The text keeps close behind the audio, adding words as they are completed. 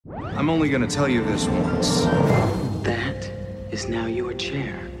I'm only gonna tell you this once. That is now your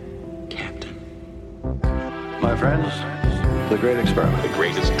chair, Captain. My friends, the great experiment. The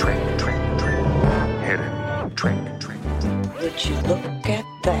greatest trick. Hidden trick. Would you look at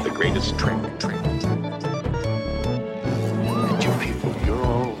that? The greatest trick. And you people, you're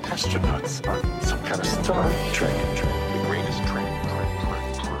all astronauts on some kind of Star Trek. The greatest trick.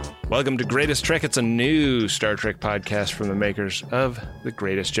 Welcome to Greatest Trek. It's a new Star Trek podcast from the makers of The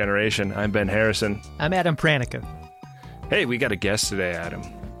Greatest Generation. I'm Ben Harrison. I'm Adam Pranica. Hey, we got a guest today, Adam.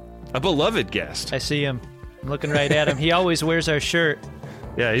 A beloved guest. I see him. I'm looking right at him. He always wears our shirt.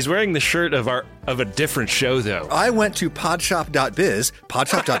 Yeah, he's wearing the shirt of a different show, though. I went to podshop.biz,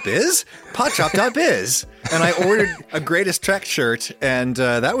 podshop.biz, and I ordered a Greatest Trek shirt, and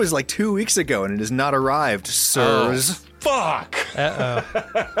that was like 2 weeks ago, and it has not arrived, sirs. Oh, fuck! Uh-oh.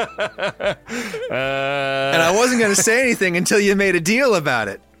 And I wasn't going to say anything until you made a deal about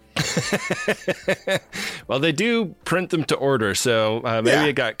it. Well, they do print them to order, so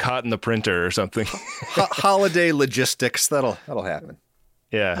maybe it got caught in the printer or something. Holiday logistics, that'll happen.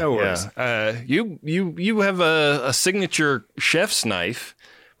 Yeah, no worries. Yeah. You have a signature chef's knife,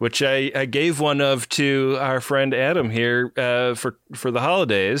 which I gave one of to our friend Adam here for the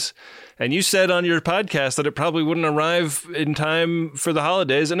holidays. And you said on your podcast that it probably wouldn't arrive in time for the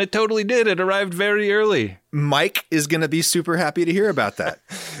holidays, and it totally did. It arrived very early. Mike is going to be super happy to hear about that.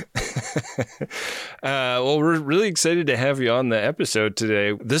 Well, we're really excited to have you on the episode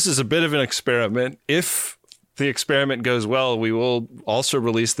today. This is a bit of an experiment. If the experiment goes well, we will also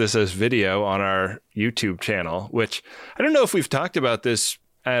release this as video on our YouTube channel, which I don't know if we've talked about this,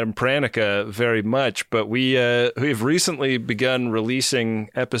 Adam Pranica, very much, but we have recently begun releasing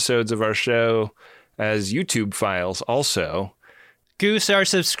episodes of our show as YouTube files also. Goose, our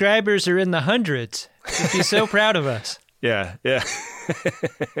subscribers are in the hundreds. You'd be so proud of us. Yeah.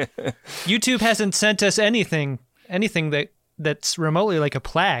 YouTube hasn't sent us anything that's remotely like a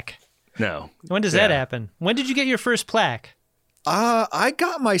plaque. No. When does that happen? When did you get your first plaque? I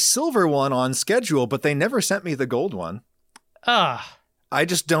got my silver one on schedule, but they never sent me the gold one.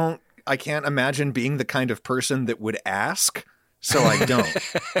 I can't imagine being the kind of person that would ask, so I don't.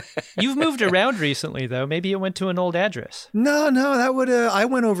 You've moved around recently, though. Maybe it went to an old address. No, that would, I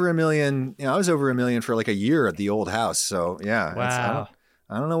went over $1 million. I was over $1 million for like a year at the old house. So yeah. Wow.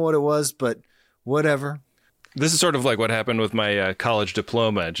 I don't know what it was, but whatever. This is sort of like what happened with my college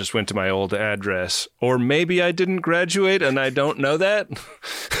diploma. It just went to my old address. Or maybe I didn't graduate and I don't know that.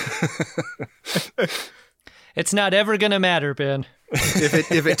 It's not ever going to matter, Ben.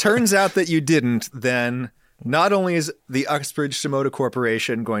 If it turns out that you didn't, then not only is the Uxbridge Shimoda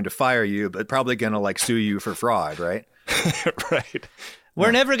Corporation going to fire you, but probably going to sue you for fraud, right? Right.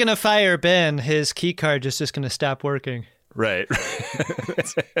 We're never going to fire Ben. His key card is just going to stop working. Right.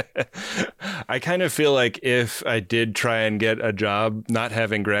 I kind of feel like if I did try and get a job, not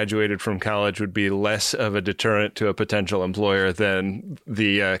having graduated from college would be less of a deterrent to a potential employer than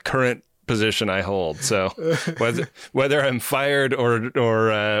the current position I hold. So whether I'm fired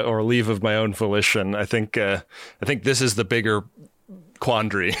or leave of my own volition, I think this is the bigger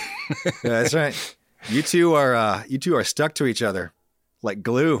quandary. Yeah, that's right. You two are stuck to each other like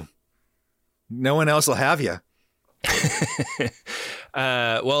glue. No one else will have you.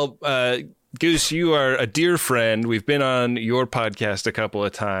 Goose, you are a dear friend. We've been on your podcast a couple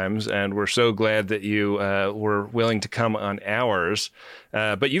of times, and we're so glad that you were willing to come on ours.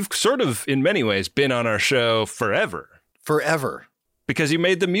 But you've sort of, in many ways, been on our show forever. Forever. Because you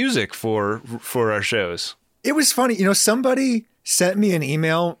made the music for our shows. It was funny. Somebody sent me an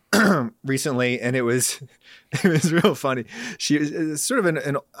email recently, and it was real funny. She was sort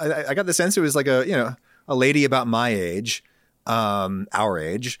of I got the sense it was like a lady about my age, our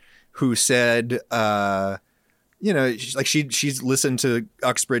age, who said, she's listened to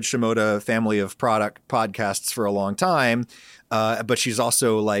Uxbridge Shimoda family of product podcasts for a long time, but she's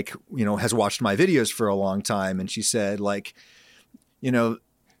also has watched my videos for a long time, and she said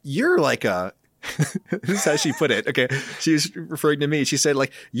you're like a. This is how she put it. Okay, she was referring to me. She said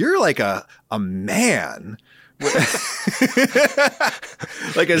you're like a man.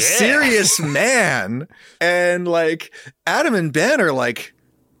 Like a serious man, and Adam and Ben are like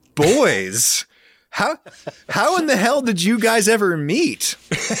boys. How in the hell did you guys ever meet?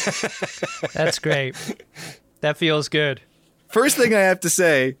 That's great. That feels good. First thing I have to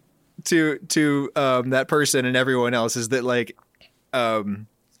say to that person and everyone else is that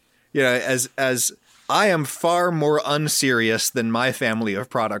as I am far more unserious than my family of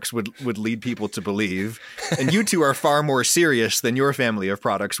products would lead people to believe. And you two are far more serious than your family of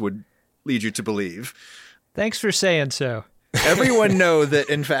products would lead you to believe. Thanks for saying so. Everyone know that,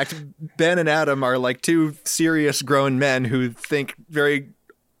 in fact, Ben and Adam are like two serious grown men who think very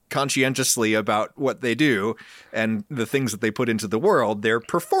conscientiously about what they do and the things that they put into the world. They're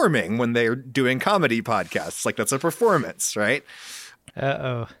performing when they're doing comedy podcasts. Like, that's a performance, right?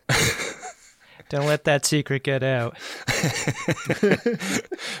 Uh-oh. Don't let that secret get out.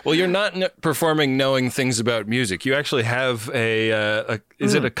 Well, you're not performing knowing things about music. You actually have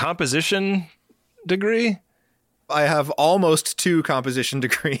is it a composition degree? I have almost 2 composition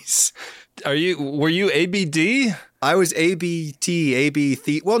degrees. Were you ABD? I was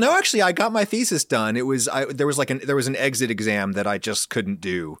ABT. Well, no, actually, I got my thesis done. There was an exit exam that I just couldn't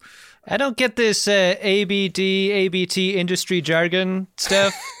do. I don't get this ABD, ABT industry jargon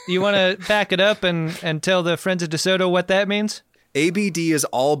stuff. You want to back it up and tell the friends of DeSoto what that means? ABD is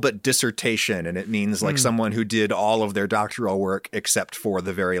all but dissertation, and it means like someone who did all of their doctoral work except for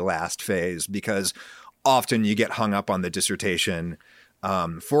the very last phase, because often you get hung up on the dissertation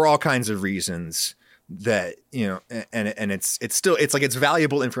for all kinds of reasons that, you know, and it's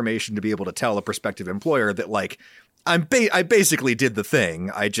valuable information to be able to tell a prospective employer that, like, I basically did the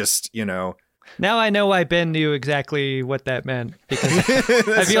thing. I just, you know. Now I know why Ben knew exactly what that meant, because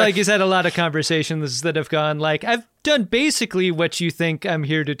I feel like he's had a lot of conversations that have gone like, I've done basically what you think I'm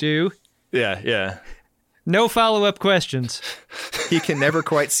here to do. Yeah. No follow-up questions. He can never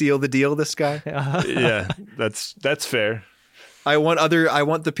quite seal the deal, this guy. Yeah, that's fair. I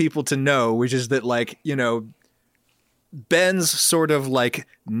want the people to know, which is that, like, you know, Ben's sort of like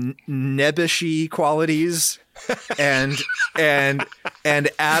nebbishy qualities and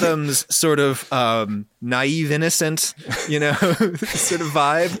Adam's sort of naive, innocent, you know, sort of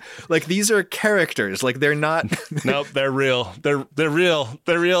vibe. Like, these are characters. Like, they're not. Nope, they're real. They're real.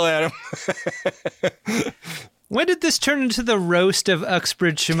 They're real, Adam. When did this turn into the roast of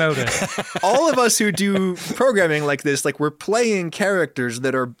Uxbridge Shimoda? All of us who do programming like this, like, we're playing characters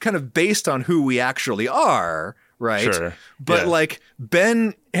that are kind of based on who we actually are, right? Sure. But, yeah. like,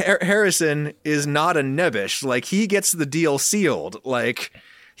 Ben Harrison is not a nebbish. Like, he gets the deal sealed. Like,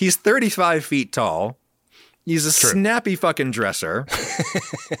 he's 35 feet tall. He's a snappy fucking dresser.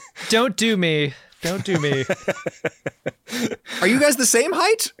 Don't do me. Don't do me. Are you guys the same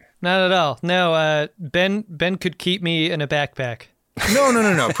height? Not at all. No, Ben could keep me in a backpack. No.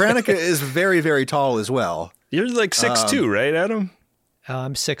 Pranica is very, very tall as well. You're like 6'2", right, Adam?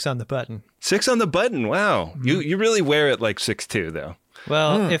 I'm 6 on the button. 6 on the button. Wow. You really wear it like 6'2", though.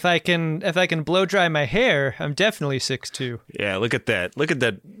 Well, if I can blow dry my hair, I'm definitely 6'2". Yeah, look at that. Look at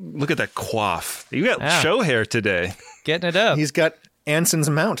that coif. You got show hair today. Getting it up. He's got Anson's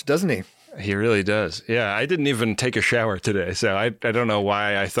mount, doesn't he? He really does. Yeah, I didn't even take a shower today, so I don't know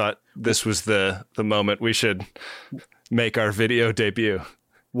why I thought this was the moment we should make our video debut.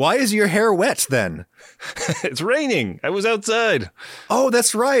 Why is your hair wet then? It's raining. I was outside. Oh,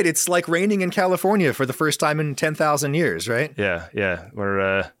 that's right. It's like raining in California for the first time in 10,000 years, right? Yeah.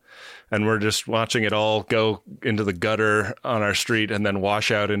 We're just watching it all go into the gutter on our street and then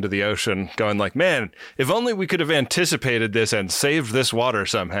wash out into the ocean, going like, man, if only we could have anticipated this and saved this water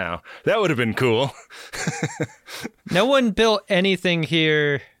somehow. That would have been cool. No one built anything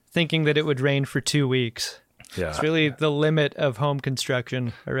here thinking that it would rain for 2 weeks. Yeah. It's really the limit of home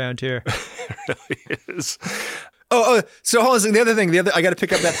construction around here. It really is. Oh, so hold on. The other thing, I got to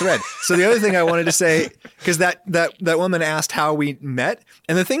pick up that thread. So the other thing I wanted to say, because that woman asked how we met,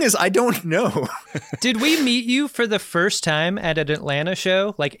 and the thing is, I don't know. Did we meet you for the first time at an Atlanta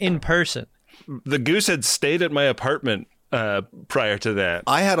show, like in person? The Goose had stayed at my apartment prior to that.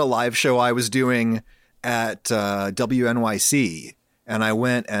 I had a live show I was doing at WNYC, and I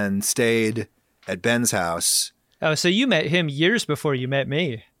went and stayed at Ben's house. Oh, so you met him years before you met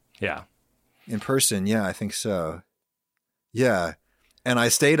me. Yeah. In person, yeah, I think so. Yeah. And I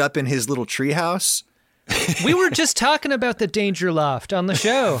stayed up in his little treehouse. We were just talking about the Danger Loft on the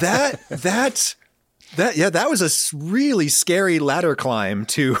show. That was a really scary ladder climb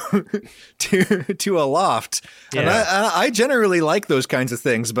to a loft. Yeah. And I generally like those kinds of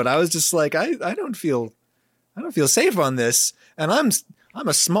things, but I was just like, I don't feel safe on this. And I'm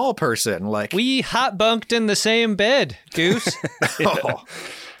a small person. Like, we hot bunked in the same bed, Goose. oh.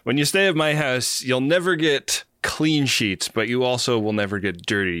 When you stay at my house, you'll never get clean sheets, but you also will never get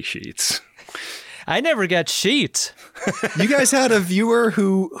dirty sheets. I never got sheets. You guys had a viewer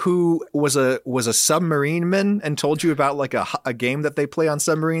who was a submarine man and told you about like a game that they play on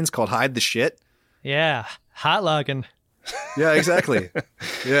submarines called Hide the Shit. Yeah, hot logging. Yeah, exactly.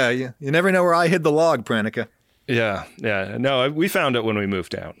 Yeah, you never know where I hid the log, Pranica. Yeah. No, we found it when we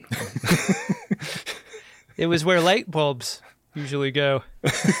moved out. It was where light bulbs usually go.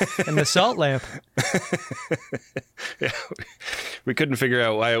 And the salt lamp. Yeah, we couldn't figure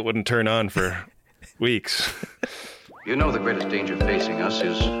out why it wouldn't turn on for weeks. You know the greatest danger facing us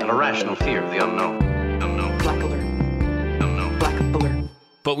is an irrational fear of the unknown. Unknown. Black alert. Unknown. Black alert.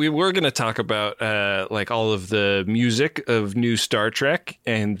 But we were going to talk about like all of the music of new Star Trek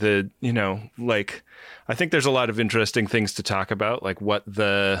and the, you know, like I think there's a lot of interesting things to talk about, like what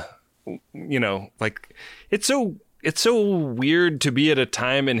the, you know, like it's so weird to be at a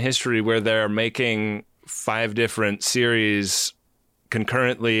time in history where they're making 5 different series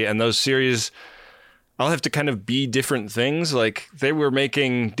concurrently, and those series all have to kind of be different things. Like they were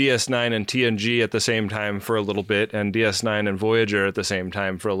making DS9 and TNG at the same time for a little bit, and DS9 and Voyager at the same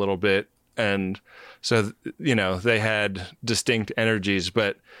time for a little bit. And so, you know, they had distinct energies,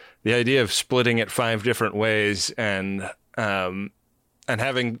 but the idea of splitting it 5 different ways and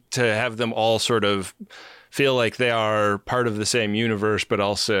having to have them all sort of feel like they are part of the same universe, but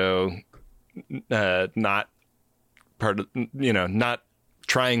also not part of, you know, not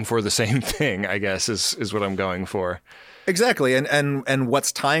trying for the same thing, I guess, is what I'm going for. Exactly. And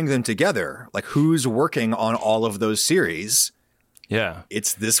what's tying them together? Like, who's working on all of those series? Yeah.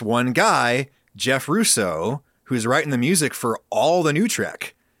 It's this one guy, Jeff Russo, who's writing the music for all the new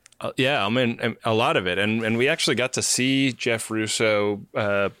Trek. Yeah, I mean, a lot of it. And we actually got to see Jeff Russo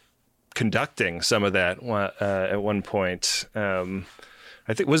conducting some of that at one point.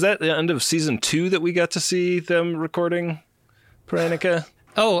 I think, was that the end of season 2 that we got to see them recording Pranica?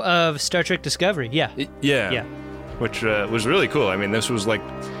 Oh, of Star Trek Discovery. Yeah. Yeah. Which was really cool. I mean, this was like,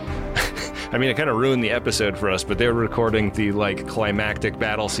 I mean, it kind of ruined the episode for us, but they were recording the like climactic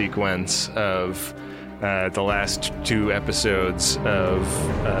battle sequence of the last 2 episodes of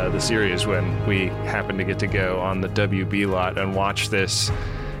the series when we happened to get to go on the WB lot and watch this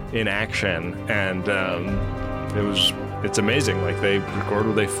in action. And it's amazing. Like they record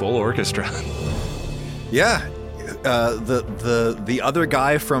with a full orchestra. Yeah. The other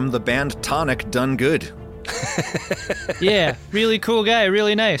guy from the band Tonic done good. Yeah, really cool guy,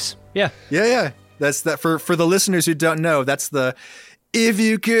 really nice. Yeah. That's that for the listeners who don't know. That's the "If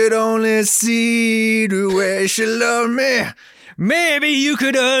you could only see the way she loved me, maybe you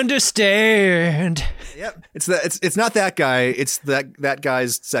could understand." Yep. It's not that guy. It's that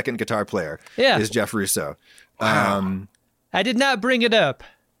guy's second guitar player. Yeah. Is Jeff Russo. Wow. I did not bring it up,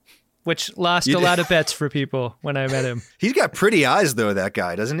 which lost a lot of bets for people when I met him. He's got pretty eyes, though, that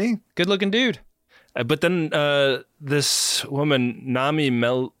guy, doesn't he? Good looking dude. But then this woman, Nami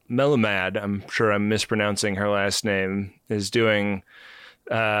Melamad, I'm sure I'm mispronouncing her last name, is doing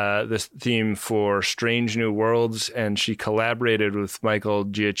this theme for Strange New Worlds, and she collaborated with Michael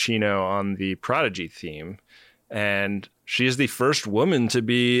Giacchino on the Prodigy theme. And she is the first woman to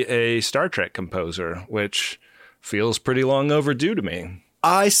be a Star Trek composer, which feels pretty long overdue to me.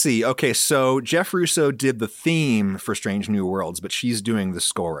 I see. Okay, so Jeff Russo did the theme for Strange New Worlds, but she's doing the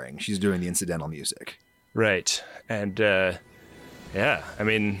scoring. She's doing the incidental music. Right. And, yeah, I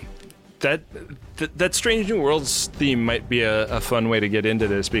mean, that Strange New Worlds theme might be a fun way to get into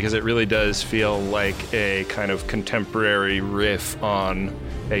this, because it really does feel like a kind of contemporary riff on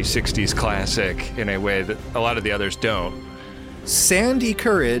a 60s classic in a way that a lot of the others don't. Sandy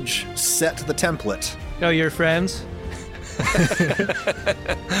Courage set the template. Oh, you're friends?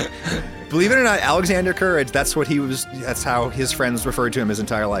 Believe it or not, Alexander Courage, that's how his friends referred to him his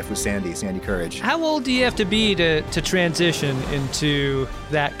entire life, was Sandy Courage. How old do you have to be to transition into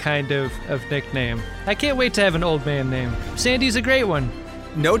that kind of nickname? I can't wait to have an old man name. Sandy's a great one.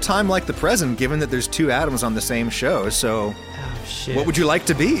 No time like the present, given that there's 2 Adams on the same show, so Oh, shit. what would you like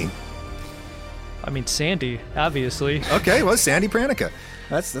to be? I mean, Sandy, obviously. Okay, well, Sandy Pranica.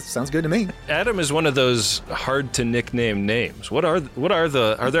 That sounds good to me. Adam is one of those hard to nickname names. Are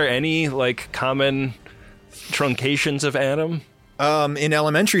there any like common truncations of Adam? In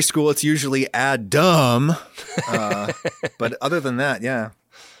elementary school, it's usually Adam. But other than that, yeah.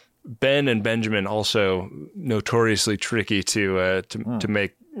 Ben and Benjamin also notoriously tricky to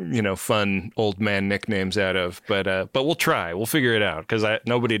make, you know, fun old man nicknames out of. But we'll try. We'll figure it out, because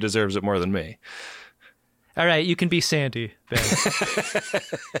nobody deserves it more than me. All right, you can be Sandy, Ben.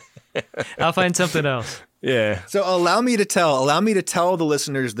 I'll find something else. Yeah. So allow me to tell the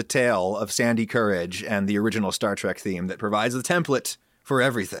listeners the tale of Sandy Courage and the original Star Trek theme that provides the template for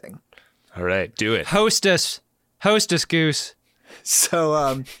everything. All right, do it. Host us, Goose.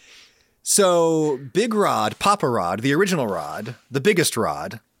 So Big Rod, Papa Rod, the original Rod, the biggest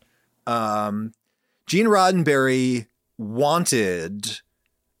Rod, Gene Roddenberry wanted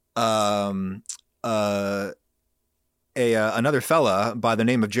another fella by the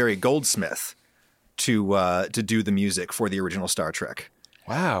name of Jerry Goldsmith to do the music for the original Star Trek.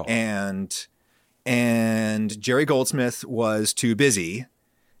 Wow. And Jerry Goldsmith was too busy.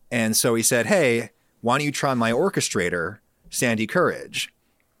 And so he said, hey, why don't you try my orchestrator, Sandy Courage?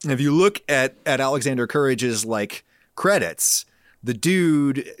 And if you look at Alexander Courage's like credits, the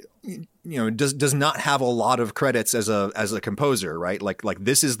dude, does not have a lot of credits as a composer, right? Like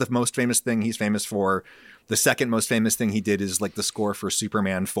this is the most famous thing he's famous for. The second most famous thing he did is like the score for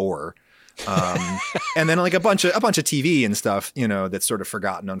Superman 4. And then like a bunch of TV and stuff, that's sort of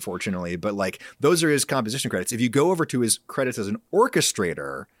forgotten, unfortunately. But like those are his composition credits. If you go over to his credits as an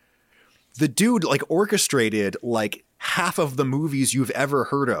orchestrator, the dude like orchestrated like half of the movies you've ever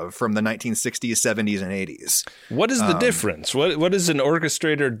heard of from the 1960s, 70s, and 80s. What is the difference? What does an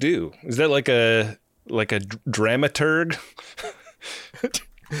orchestrator do? Is that like a dramaturg?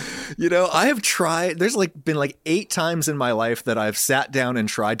 I have tried. There's been 8 times in my life that I've sat down and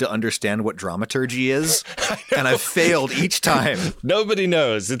tried to understand what dramaturgy is, and I've failed each time. Nobody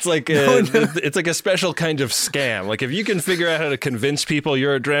knows. It's like it's like a special kind of scam. Like if you can figure out how to convince people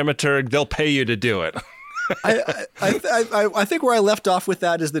you're a dramaturg, they'll pay you to do it. I think where I left off with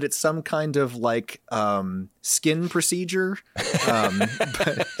that is that it's some kind of like skin procedure.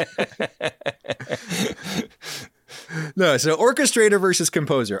 No, so orchestrator versus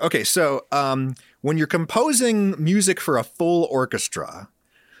composer. Okay, so when you're composing music for a full orchestra,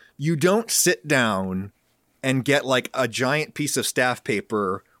 you don't sit down and get like a giant piece of staff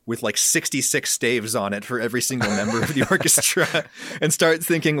paper with like 66 staves on it for every single member of the orchestra and start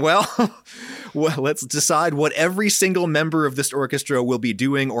thinking, well, let's decide what every single member of this orchestra will be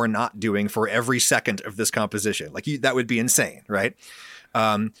doing or not doing for every second of this composition. Like that would be insane, right?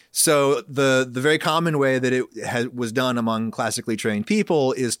 So the very common way that it was done among classically trained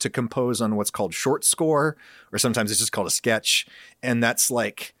people is to compose on what's called short score, or sometimes it's just called a sketch. And that's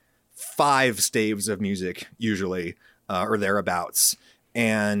like 5 staves of music usually, or thereabouts.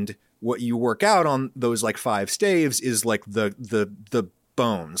 And what you work out on those like 5 staves is like the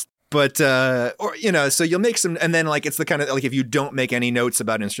bones. But, so you'll make some, and then like, it's the kind of like, if you don't make any notes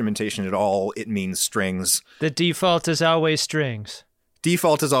about instrumentation at all, it means strings. The default is always strings.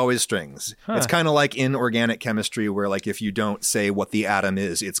 Default is always strings. Huh. It's kind of like in organic chemistry where like if you don't say what the atom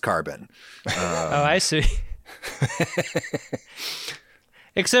is, it's carbon. Oh, I see.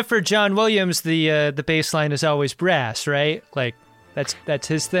 Except for John Williams, the bass line is always brass, right? Like that's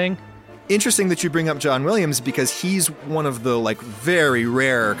his thing. Interesting that you bring up John Williams because he's one of the like very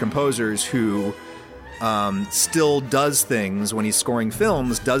rare composers who still does things when he's scoring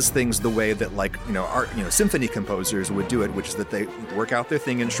films, does things the way that like, symphony composers would do it, which is that they work out their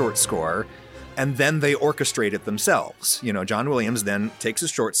thing in short score and then they orchestrate it themselves. John Williams then takes his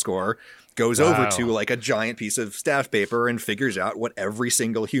short score, goes over to like a giant piece of staff paper and figures out what every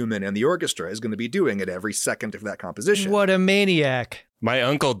single human in the orchestra is going to be doing at every second of that composition. What a maniac. My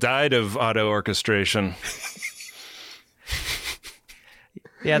uncle died of auto orchestration.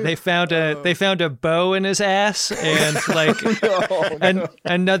 Yeah, they found a bow in his ass and like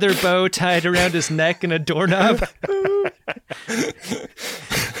another bow tied around his neck and a doorknob.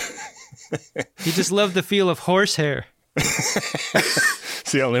 He just loved the feel of horsehair.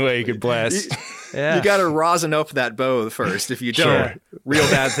 It's the only way you could blast. Yeah. You got to rosin up that bow first. If you don't, real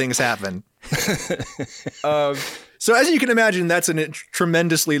bad things happen. So as you can imagine, that's a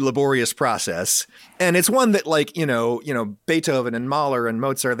tremendously laborious process. And it's one that like, Beethoven and Mahler and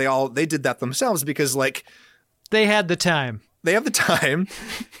Mozart, they did that themselves because like they had the time. They have the time.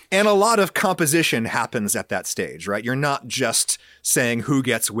 And a lot of composition happens at that stage, right? You're not just saying who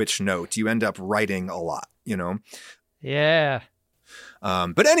gets which note. You end up writing a lot, Yeah.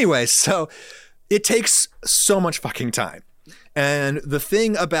 But anyway, so it takes so much fucking time. And the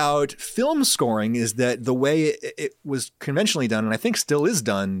thing about film scoring is that the way it was conventionally done, and I think still is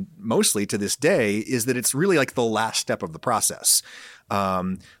done mostly to this day, is that it's really like the last step of the process.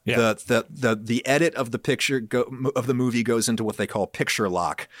 The edit of the picture of the movie goes into what they call picture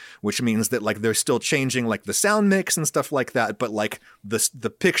lock, which means that like they're still changing like the sound mix and stuff like that, but like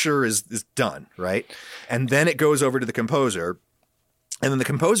the picture is done, right? And then it goes over to the composer, and then the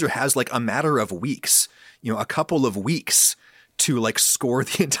composer has like a matter of weeks, a couple of weeks to like score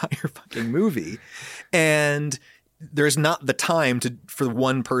the entire fucking movie. And there's not the time for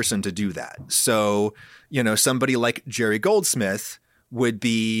one person to do that. So, somebody like Jerry Goldsmith would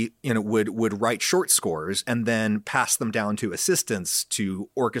be, would write short scores and then pass them down to assistants to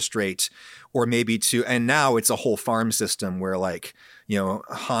orchestrate, or maybe and now it's a whole farm system where like,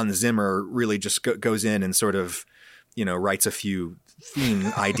 Hans Zimmer really just goes in and sort of, writes a few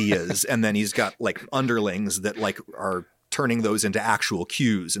theme ideas. And then he's got like underlings that like are turning those into actual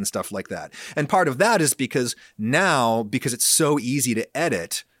cues and stuff like that. And part of that is because now, because it's so easy to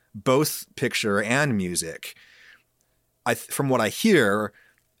edit both picture and music, from what I hear,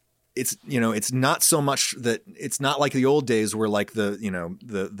 it's, you know, it's not so much that it's not like the old days where like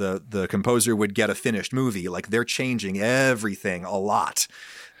the composer would get a finished movie. Like they're changing everything a lot.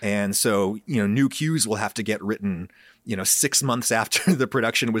 And so, you know, new cues will have to get written, you know, 6 months after the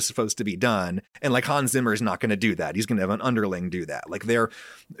production was supposed to be done. And like Hans Zimmer is not going to do that. He's going to have an underling do that. Like their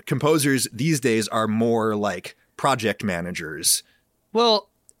composers these days are more like project managers. Well,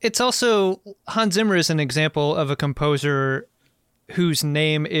 it's also, Hans Zimmer is an example of a composer whose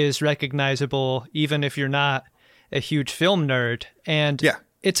name is recognizable even if you're not a huge film nerd. And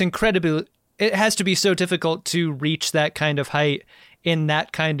it's incredibly, it has to be so difficult to reach that kind of height in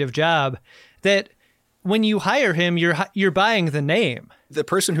that kind of job that when you hire him, you're buying the name. The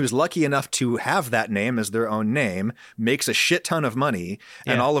person who's lucky enough to have that name as their own name makes a shit ton of money,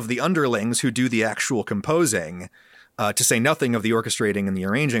 and all of the underlings who do the actual composing, to say nothing of the orchestrating and the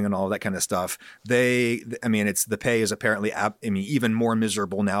arranging and all that kind of stuff, the pay is apparently, even more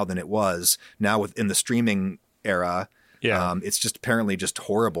miserable now than it was now within the streaming era. Yeah. It's just apparently just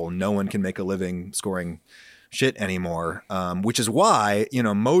horrible. No one can make a living scoring shit anymore. Which is why, you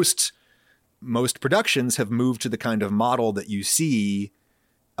know, most productions have moved to the kind of model that you see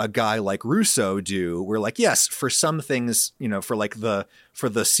a guy like Russo do, where like, yes, for some things, you know, for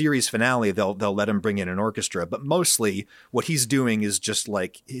the series finale, they'll let him bring in an orchestra, but mostly what he's doing is just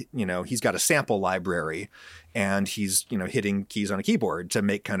like, you know, he's got a sample library and he's, you know, hitting keys on a keyboard to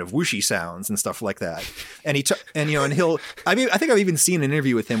make kind of whooshy sounds and stuff like that. And I think I've even seen an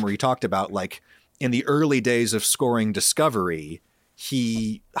interview with him where he talked about like in the early days of scoring Discovery,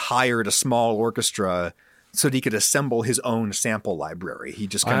 he hired a small orchestra so that he could assemble his own sample library. He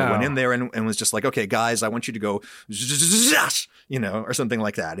just kind of went in there and was just like, okay, guys, I want you to go, you know, or something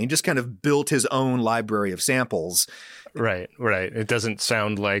like that. And he just kind of built his own library of samples. Right. It doesn't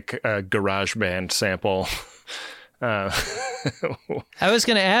sound like a GarageBand sample. I was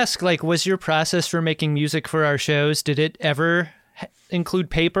going to ask, like, was your process for making music for our shows, did it ever include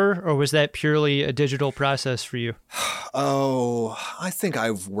paper, or was that purely a digital process for you? Oh, I think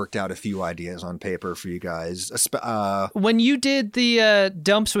I've worked out a few ideas on paper for you guys. When you did the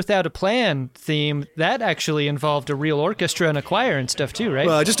Dumps Without a Plan theme, that actually involved a real orchestra and a choir and stuff too, right?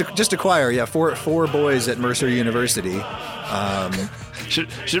 Well, just a choir, yeah. Four boys at Mercer University.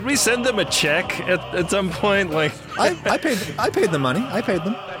 Should we send them a check at some point? Like, I paid the money. I paid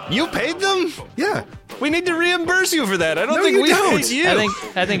them. You paid them? Yeah. We need to reimburse you for that. I don't think we paid you.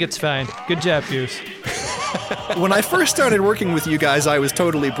 I think it's fine. Good job, Goose. When I first started working with you guys, I was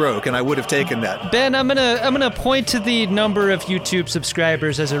totally broke, and I would have taken that. Ben, I'm gonna point to the number of YouTube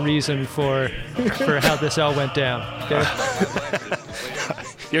subscribers as a reason for how this all went down. Okay?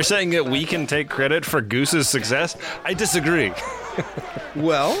 You're saying that we can take credit for Goose's success? I disagree.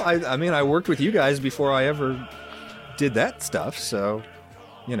 Well, I worked with you guys before I ever did that stuff, so,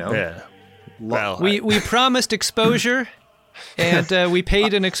 you know. Yeah. Well, we promised exposure, and we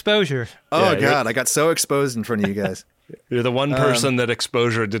paid an exposure. Oh, God, I got so exposed in front of you guys. You're the one person that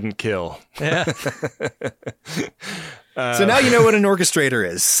exposure didn't kill. Yeah. So now you know what an orchestrator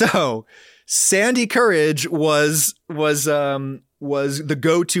is. So Sandy Courage was the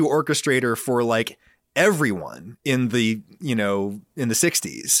go-to orchestrator for like everyone in the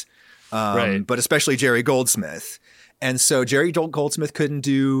 60s, right. But especially Jerry Goldsmith. And so Jerry Goldsmith couldn't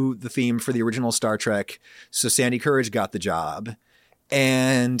do the theme for the original Star Trek, so Sandy Courage got the job,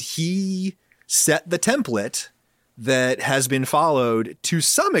 and he set the template that has been followed to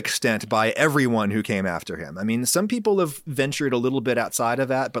some extent by everyone who came after him. I mean, some people have ventured a little bit outside of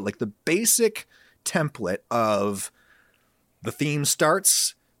that, but like the basic template of the theme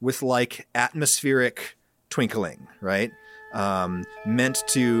starts with like atmospheric twinkling, right? Meant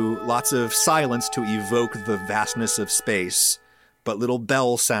to lots of silence to evoke the vastness of space, but little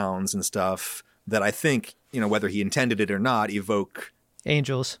bell sounds and stuff that I think, you know, whether he intended it or not, evoke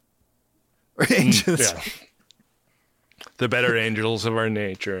angels. Or angels. Yeah. The better angels of our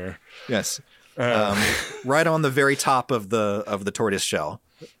nature. Yes. Right on the very top of the tortoise shell.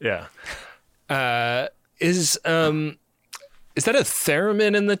 Yeah. Is that a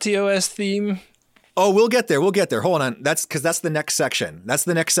theremin in the TOS theme? Oh, we'll get there. Hold on. That's because that's the next section.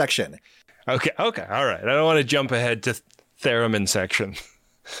 Okay. All right. I don't want to jump ahead to theremin section.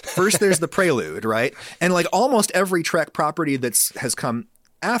 First, there's the prelude, right? And like almost every Trek property has come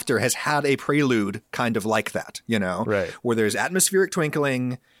after has had a prelude kind of like that, you know? Right. Where there's atmospheric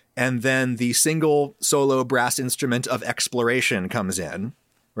twinkling and then the single solo brass instrument of exploration comes in,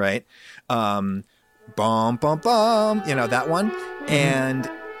 right? bum, bum, bum, that one. And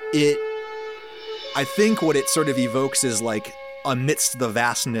I think what it sort of evokes is like, amidst the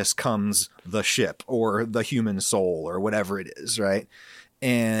vastness comes the ship or the human soul or whatever it is, right?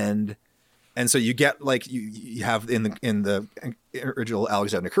 And so you get like you have in the original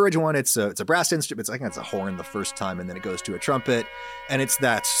Alexander Courage one, it's a brass instrument. I think it's a horn the first time, and then it goes to a trumpet, and it's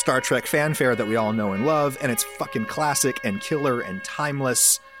that Star Trek fanfare that we all know and love, and it's fucking classic and killer and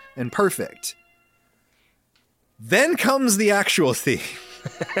timeless and perfect. Then comes the actual theme,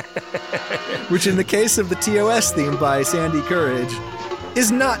 which in the case of the TOS theme by Sandy Courage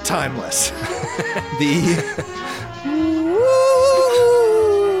is not timeless.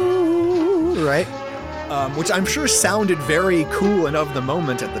 Right? Which I'm sure sounded very cool and of the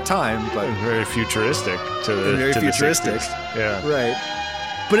moment at the time, but very futuristic very futuristic. The 60s. Yeah. Right.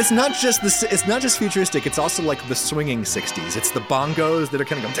 But it's not just futuristic, it's also like the swinging 60s. It's the bongos that are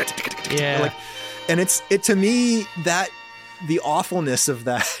kind of going, yeah. And it to me, that the awfulness of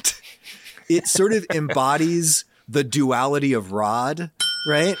that, it sort of embodies the duality of Rod,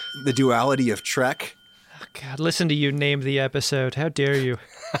 right? The duality of Trek. Oh God, listen to you name the episode. How dare you?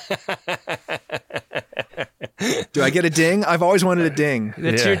 Do I get a ding? I've always wanted a ding.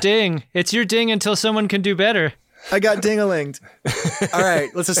 It's your ding. It's your ding until someone can do better. I got ding-a-linged. All right,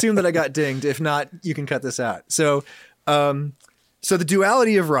 let's assume that I got dinged. If not, you can cut this out. So the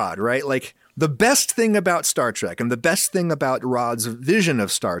duality of Rod, right? Like, the best thing about Star Trek and the best thing about Rod's vision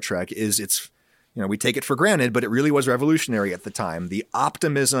of Star Trek is it's, we take it for granted, but it really was revolutionary at the time. The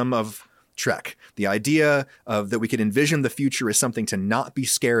optimism of Trek, the idea of that we could envision the future as something to not be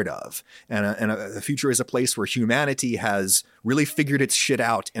scared of. And the future is a place where humanity has really figured its shit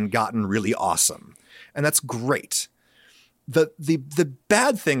out and gotten really awesome. And that's great. The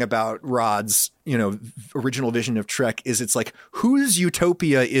bad thing about Rod's, original vision of Trek is it's like, whose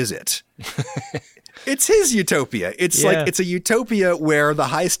utopia is it? It's his utopia. It's like, it's a utopia where the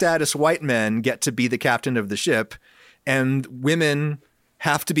high status white men get to be the captain of the ship, and women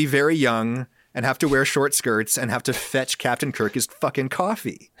have to be very young and have to wear short skirts and have to fetch Captain Kirk his fucking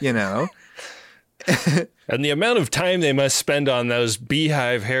coffee, And the amount of time they must spend on those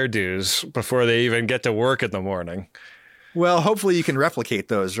beehive hairdos before they even get to work in the morning. Well, hopefully you can replicate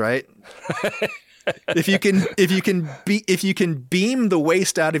those, right? If you can beam the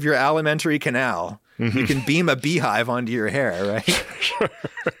waste out of your alimentary canal, you can beam a beehive onto your hair, right?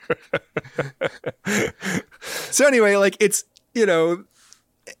 So anyway, like it's,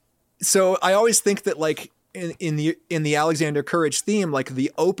 so I always think that like in the Alexander Courage theme, like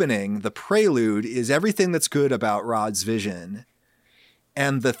the opening, the prelude is everything that's good about Rod's vision.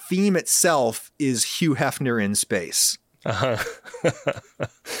 And the theme itself is Hugh Hefner in space. Uh-huh.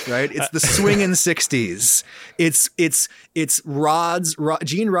 Right? It's the swinging 60s. It's Gene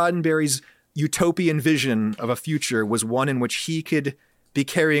Roddenberry's utopian vision of a future was one in which he could be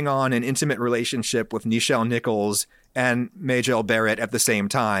carrying on an intimate relationship with Nichelle Nichols and Majel Barrett at the same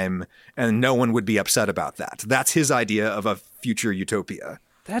time, and no one would be upset about that. That's his idea of a future utopia.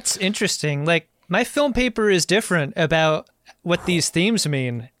 That's interesting. Like, my film paper is different about what these themes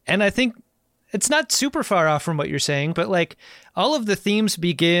mean, and I think it's not super far off from what you're saying, but like all of the themes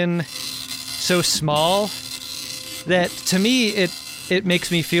begin so small that to me it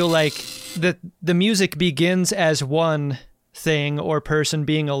makes me feel like the music begins as one thing or person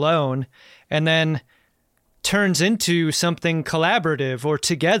being alone and then turns into something collaborative or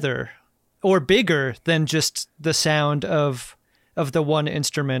together or bigger than just the sound of the one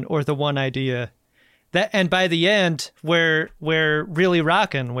instrument or the one idea. And by the end, we're really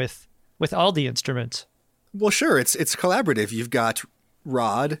rocking with all the instruments. Well, sure, it's collaborative. You've got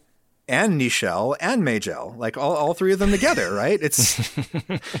Rod and Nichelle and Majel, like all three of them together, right? It's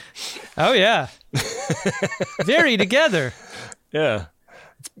oh yeah, very together. Yeah,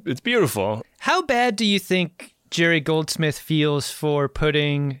 it's beautiful. How bad do you think Jerry Goldsmith feels for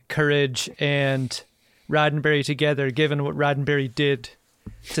putting Courage and Roddenberry together, given what Roddenberry did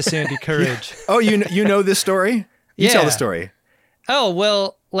to Sandy Courage? Oh, you know this story? You tell the story. Oh,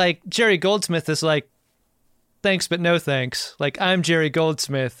 well, like Jerry Goldsmith is like, thanks, but no thanks. Like, I'm Jerry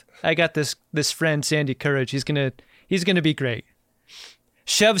Goldsmith. I got this friend, Sandy Courage. He's gonna be great.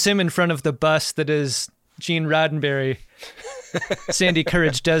 Shoves him in front of the bus that is Gene Roddenberry. Sandy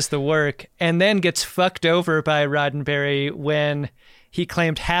Courage does the work and then gets fucked over by Roddenberry when he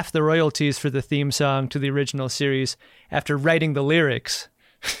claimed half the royalties for the theme song to the original series after writing the lyrics.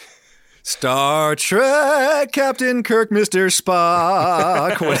 Star Trek, Captain Kirk, Mr.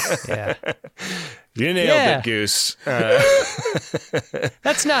 Spock. Yeah. You nailed it, Goose.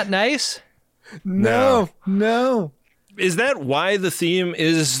 That's not nice. No. Is that why the theme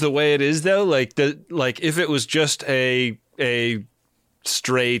is the way it is, though? Like if it was just a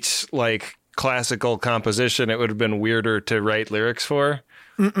straight like classical composition, it would have been weirder to write lyrics for.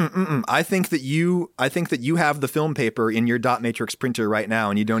 I think that you have the film paper in your dot matrix printer right now,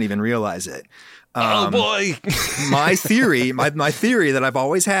 and you don't even realize it. Oh boy! my theory that I've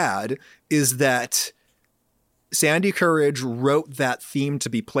always had is that Sandy Courage wrote that theme to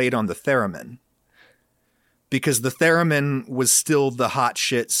be played on the theremin, because the theremin was still the hot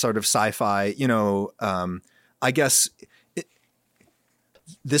shit sort of sci-fi. I guess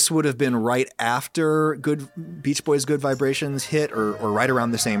this would have been right after Beach Boys' Good Vibrations hit, or right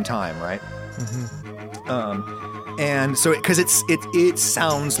around the same time, right? Mm-hmm. And so because it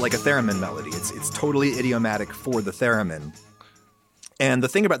sounds like a theremin melody. It's totally idiomatic for the theremin. And the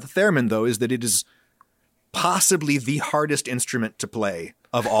thing about the theremin, though, is that it is possibly the hardest instrument to play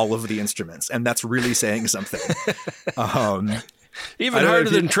of all of the instruments, and that's really saying something. Even harder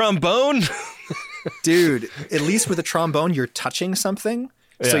than trombone? Dude, at least with a trombone, you're touching something.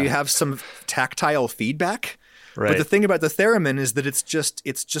 So you have some tactile feedback. Right. But the thing about the theremin is that it's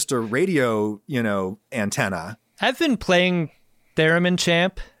just a radio, antenna. I've been playing theremin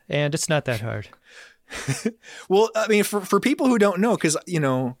champ, and it's not that hard. Well, I mean, for people who don't know, because,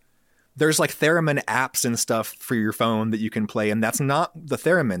 there's like theremin apps and stuff for your phone that you can play, and that's not the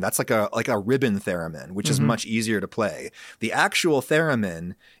theremin. That's like a ribbon theremin, which is much easier to play. The actual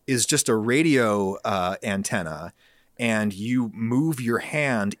theremin is just a radio antenna, and you move your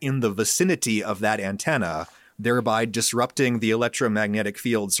hand in the vicinity of that antenna, thereby disrupting the electromagnetic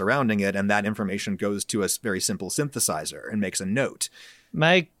field surrounding it, and that information goes to a very simple synthesizer and makes a note.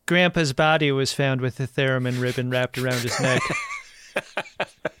 My grandpa's body was found with a theremin ribbon wrapped around his neck.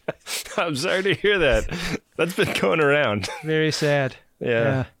 I'm sorry to hear that. That's been going around. Very sad.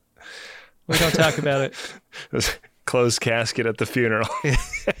 Yeah. We don't talk about it. It was a closed casket at the funeral.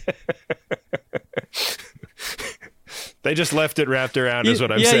 They just left it wrapped around, is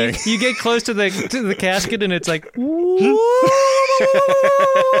what I'm saying. You get close to the casket, and it's like,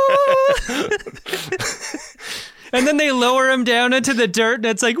 and then they lower him down into the dirt, and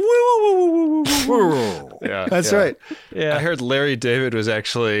it's like, yeah, that's right. Yeah, I heard Larry David was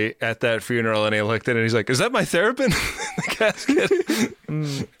actually at that funeral, and he looked at it, and he's like, "Is that my theremin in the casket?"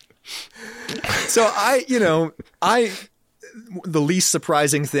 So the least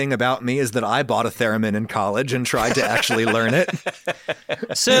surprising thing about me is that I bought a theremin in college and tried to actually learn it.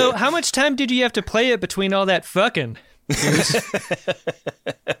 So how much time did you have to play it between all that fucking?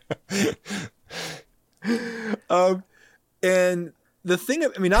 And the thing,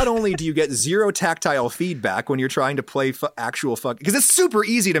 not only do you get zero tactile feedback when you're trying to play actual fuck, because it's super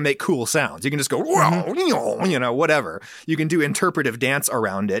easy to make cool sounds. You can just go, whatever. You can do interpretive dance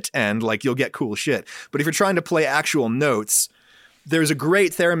around it, and you'll get cool shit. But if you're trying to play actual notes, there's a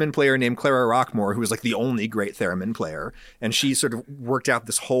great theremin player named Clara Rockmore, who is the only great theremin player, and she sort of worked out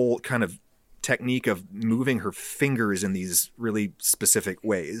this whole kind of technique of moving her fingers in these really specific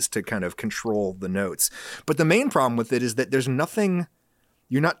ways to kind of control the notes. But the main problem with it is that there's nothing,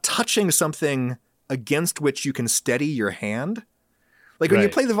 you're not touching something against which you can steady your hand. When you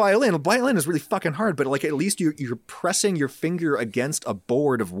play the violin is really fucking hard, but at least you're pressing your finger against a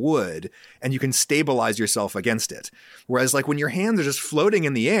board of wood and you can stabilize yourself against it. Whereas when your hands are just floating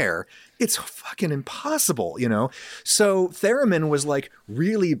in the air, it's fucking impossible, So theremin was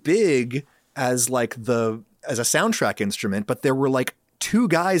really big as a soundtrack instrument, but there were 2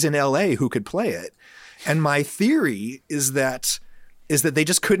 guys in LA who could play it. And my theory is that they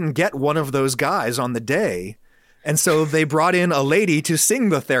just couldn't get one of those guys on the day. And so they brought in a lady to sing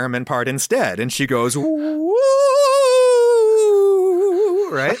the theremin part instead. And she goes, woo,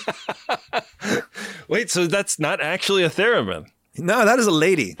 right? Wait, so that's not actually a theremin? No, that is a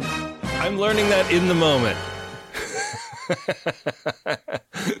lady. I'm learning that in the moment.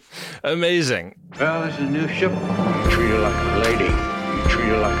 Amazing. Well, it's a new ship. You treat her like a lady. You treat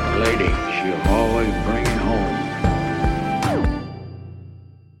her like a lady. She'll always bring you home.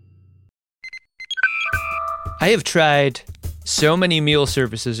 I have tried so many meal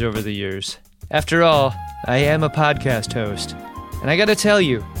services over the years. After all, I am a podcast host. And I gotta tell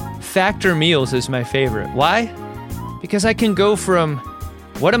you, Factor Meals is my favorite. Why? Because I can go from,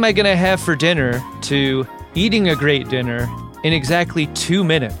 what am I gonna have for dinner, to eating a great dinner in exactly 2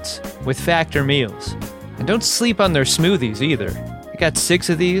 minutes with Factor Meals. And don't sleep on their smoothies either. I got 6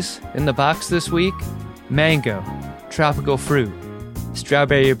 of these in the box this week. Mango, tropical fruit,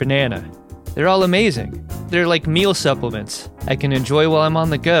 strawberry or banana. They're all amazing. They're like meal supplements I can enjoy while I'm on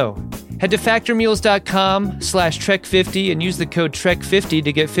the go. Head to factormeals.com/Trek50 and use the code Trek50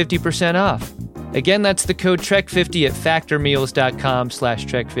 to get 50% off. Again, that's the code TREK50 at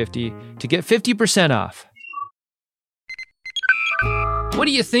factormeals.com/TREK50 to get 50% off. What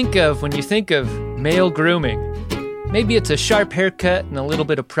do you think of when you think of male grooming? Maybe it's a sharp haircut and a little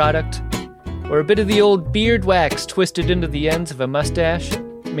bit of product, or a bit of the old beard wax twisted into the ends of a mustache.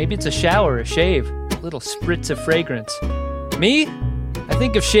 Maybe it's a shower, a shave, a little spritz of fragrance. Me? I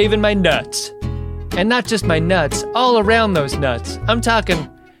think of shaving my nuts. And not just my nuts, all around those nuts. I'm talking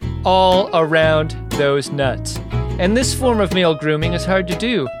all around those nuts. And this form of male grooming is hard to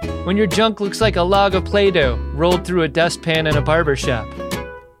do when your junk looks like a log of Play-Doh rolled through a dustpan in a barber shop.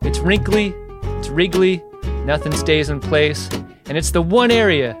 It's wrinkly, it's wriggly, nothing stays in place, and it's the one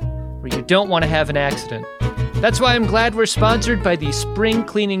area where you don't want to have an accident. That's why I'm glad we're sponsored by the spring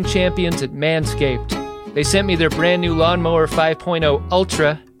cleaning champions at Manscaped. They sent me their brand new Lawnmower 5.0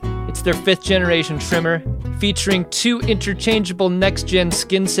 Ultra. It's their 5th generation trimmer, featuring 2 interchangeable next-gen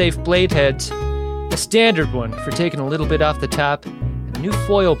skin-safe blade heads, a standard one for taking a little bit off the top, and a new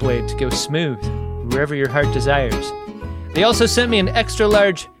foil blade to go smooth wherever your heart desires. They also sent me an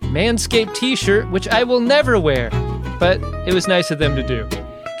extra-large Manscaped t-shirt, which I will never wear, but it was nice of them to do.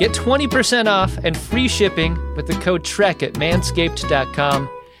 Get 20% off and free shipping with the code TREK at manscaped.com.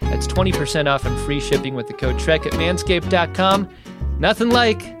 That's 20% off and free shipping with the code TREK at manscaped.com. Nothing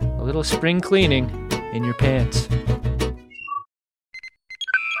like a little spring cleaning in your pants.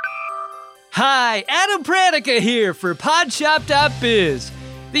 Hi, Adam Pranica here for Podshop.biz,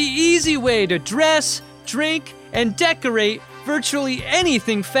 the easy way to dress, drink, and decorate virtually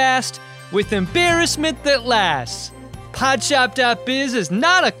anything fast with embarrassment that lasts. Podshop.biz is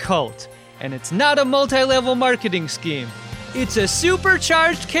not a cult, and it's not a multi-level marketing scheme. It's a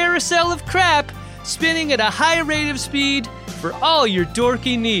supercharged carousel of crap spinning at a high rate of speed for all your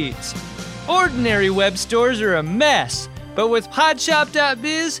dorky needs. Ordinary web stores are a mess, but with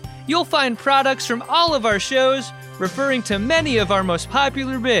Podshop.biz, you'll find products from all of our shows referring to many of our most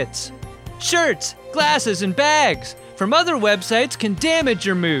popular bits. Shirts, glasses, and bags from other websites can damage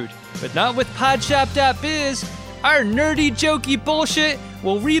your mood, but not with Podshop.biz. Our nerdy, jokey bullshit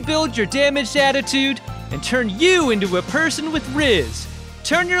will rebuild your damaged attitude and turn you into a person with Riz.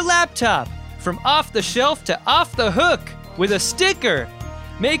 Turn your laptop from off the shelf to off the hook with a sticker.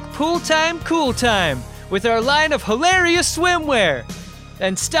 Make pool time cool time with our line of hilarious swimwear.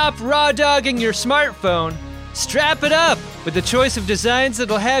 And stop raw dogging your smartphone. Strap it up with a choice of designs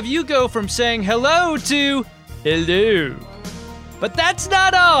that'll have you go from saying hello to hello. But that's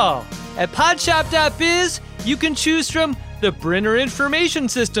not all. At Podshop.biz, you can choose from the Brenner Information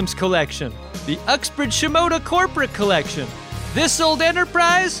Systems Collection, the Uxbridge Shimoda Corporate Collection, This Old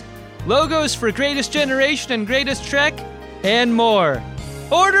Enterprise, logos for Greatest Generation and Greatest Trek, and more.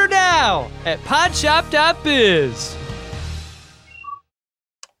 Order now at Podshop.biz.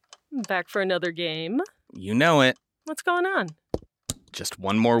 Back for another game. You know it. What's going on? Just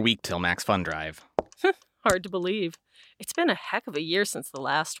one more week till Max Fun Drive. Hard to believe. It's been a heck of a year since the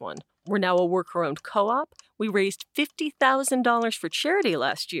last one. We're now a worker-owned co-op. We raised $50,000 for charity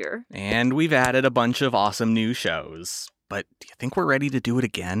last year. And we've added a bunch of awesome new shows. But do you think we're ready to do it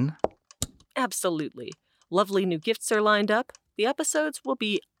again? Absolutely. Lovely new gifts are lined up. The episodes will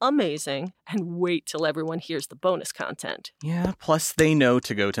be amazing. And wait till everyone hears the bonus content. Yeah, plus they know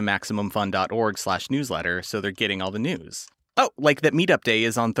to go to MaximumFun.org/newsletter, so they're getting all the news. Oh, like that meetup day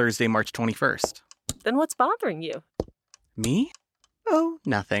is on Thursday, March 21st. Then what's bothering you? Me? Oh,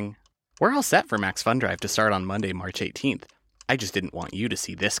 nothing. We're all set for Max Fun Drive to start on Monday, March 18th. I just didn't want you to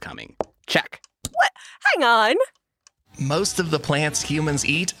see this coming. Check. What? Hang on. Most of the plants humans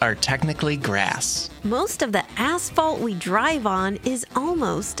eat are technically grass. Most of the asphalt we drive on is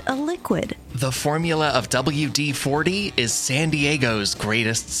almost a liquid. The formula of WD-40 is San Diego's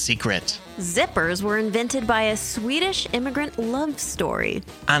greatest secret. Zippers were invented by a Swedish immigrant love story.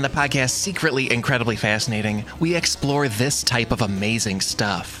 On the podcast Secretly Incredibly Fascinating, we explore this type of amazing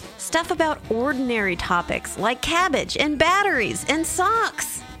stuff. Stuff about ordinary topics like cabbage and batteries and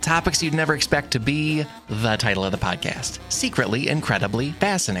socks. Topics you'd never expect to be the title of the podcast. Secretly Incredibly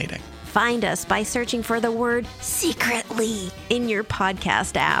Fascinating. Find us by searching for the word secretly in your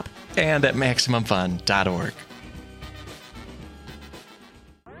podcast app. And at MaximumFun.org.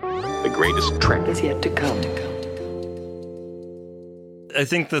 The greatest trek is yet to come. I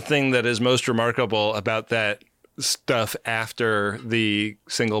think the thing that is most remarkable about that stuff after the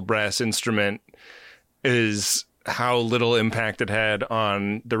single brass instrument is how little impact it had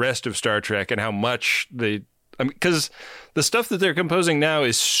on the rest of Star Trek and how much because the stuff that they're composing now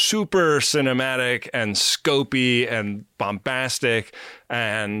is super cinematic and scopy and bombastic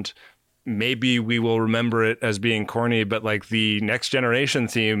and maybe we will remember it as being corny, but like the Next Generation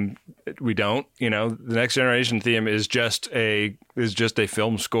theme, we don't. You know, the Next Generation theme is just a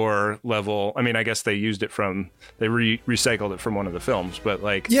film score level. I mean, I guess they used it they recycled it from one of the films, but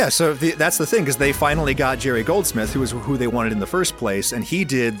like So that's the thing, because they finally got Jerry Goldsmith, who was who they wanted in the first place, and he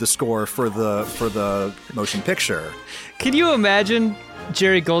did the score for the motion picture. Can you imagine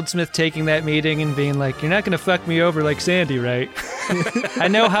Jerry Goldsmith taking that meeting and being like, "You're not going to fuck me over like Sandy, right? I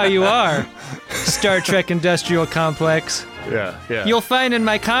know how you are, Star Trek Industrial Complex. Yeah. You'll find in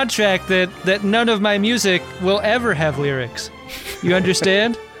my contract that none of my music will ever have lyrics. You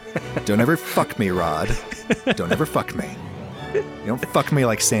understand? Don't ever fuck me, Rod. Don't ever fuck me. You don't fuck me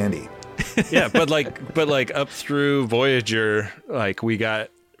like Sandy." Yeah, but like up through Voyager, like we got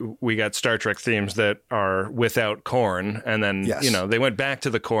Star Trek themes that are without corn, and then they went back to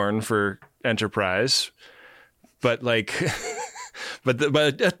the corn for Enterprise, but like,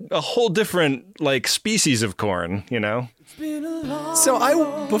 but a whole different like species of corn, you know.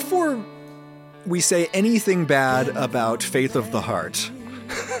 So before we say anything bad about Faith of the Heart,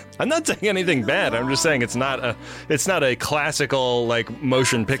 I'm not saying anything bad. I'm just saying it's not a classical like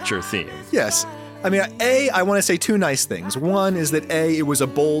motion picture theme. Yes. I mean, I want to say two nice things. One is that it was a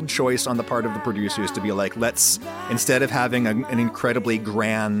bold choice on the part of the producers to be like, let's, instead of having an incredibly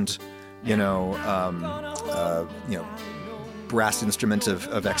grand, brass instrument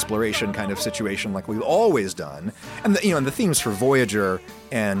of exploration kind of situation like we've always done, and the themes for Voyager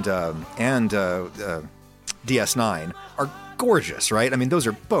and DS9 are gorgeous, right? I mean, those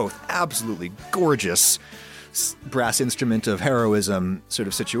are both absolutely gorgeous brass instrument of heroism sort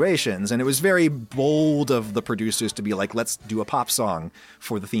of situations, and it was very bold of the producers to be like, let's do a pop song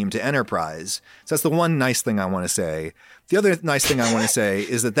for the theme to Enterprise. So that's the one nice thing I want to say. The other nice thing I want to say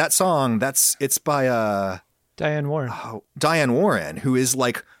is that song, it's by Diane Warren. Diane Warren, who is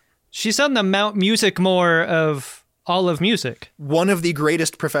like, she's on the Mount Musikmore of all of music. One of the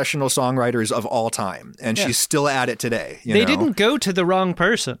greatest professional songwriters of all time, and she's still at it today. They didn't go to the wrong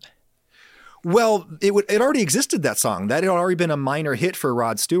person. Well, it already existed, that song. That had already been a minor hit for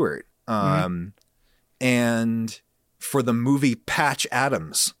Rod Stewart. And for the movie Patch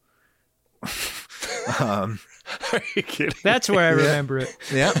Adams. Are you kidding? That's where I remember it.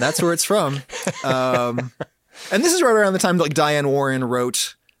 Yeah, that's where it's from. And this is right around the time like Diane Warren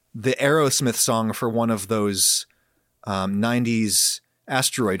wrote the Aerosmith song for one of those 90s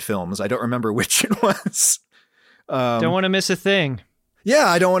asteroid films. I don't remember which it was. Don't want to miss a thing. Yeah,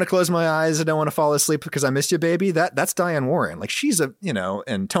 I don't want to close my eyes. I don't want to fall asleep because I missed you, baby. That's Diane Warren. Like, she's and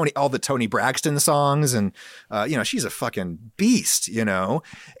all the Tony Braxton songs, and she's a fucking beast,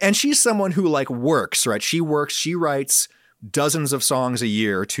 and she's someone who like works, right? She writes dozens of songs a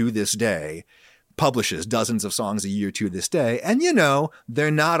year to this day, publishes dozens of songs a year to this day, and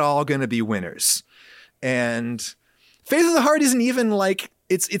they're not all going to be winners. And Faith of the Heart isn't even like,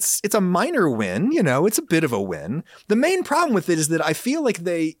 it's a minor win, it's a bit of a win. The main problem with it is that I feel like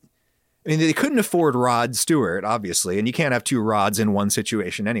they couldn't afford Rod Stewart, obviously, and you can't have two Rods in one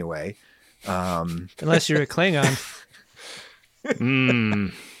situation anyway. Unless you're a Klingon.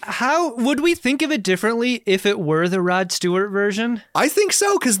 How would we think of it differently if it were the Rod Stewart version? I think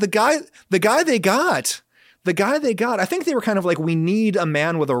so, because the guy they got, I think they were kind of like, we need a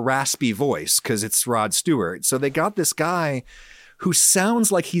man with a raspy voice because it's Rod Stewart. So they got this guy who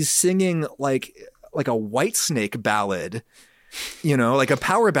sounds like he's singing like a Whitesnake ballad, like a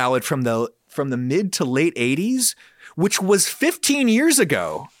power ballad from the mid to late 80s, which was 15 years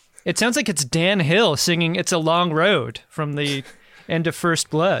ago. It sounds like it's Dan Hill singing "It's a Long Road" from the end of First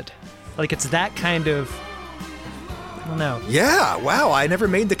Blood. Like it's that kind of, I don't know. Yeah, wow, I never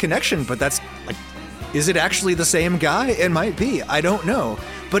made the connection, but that's like, is it actually the same guy? It might be. I don't know.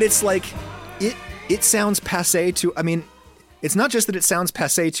 But it's like, it sounds passé to, I mean, it's not just that it sounds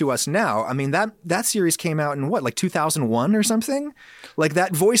passé to us now. I mean, that series came out in what, like 2001 or something? Like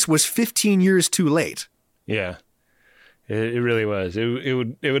that voice was 15 years too late. Yeah, it really was. It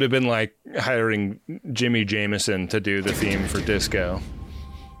would have been like hiring Jimmy Jameson to do the theme for Disco.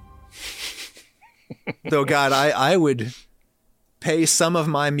 Though, God, I would pay some of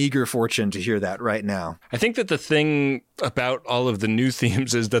my meager fortune to hear that right now. I think that the thing about all of the new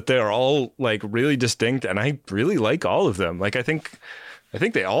themes is that they're all like really distinct, and I really like all of them. Like I think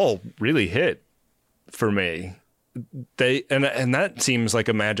they all really hit for me. And that seems like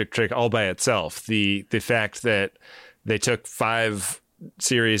a magic trick all by itself. The fact that they took 5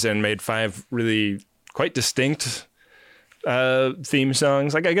 series and made 5 really quite distinct theme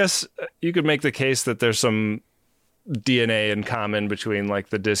songs. Like I guess you could make the case that there's some DNA in common between like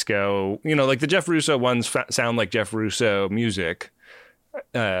the disco, like the Jeff Russo ones sound like Jeff Russo music,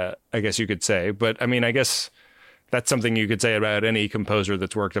 I guess you could say. But I mean, I guess that's something you could say about any composer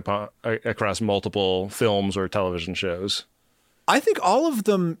that's worked upon across multiple films or television shows. I think all of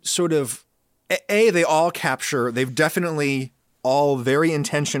them sort of, they all capture, they've definitely all very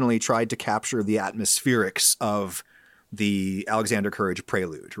intentionally tried to capture the atmospherics of the Alexander Courage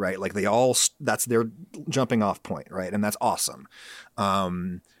prelude, right? Like they all, that's their jumping off point, right? And that's awesome.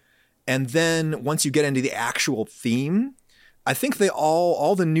 And then once you get into the actual theme, I think they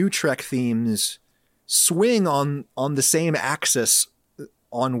all the new Trek themes swing on the same axis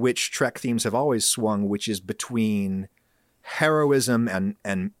on which Trek themes have always swung, which is between heroism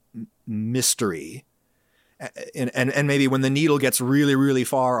and mystery. And maybe when the needle gets really, really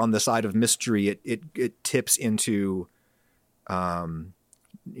far on the side of mystery, it tips into,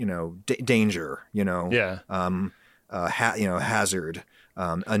 danger, hazard,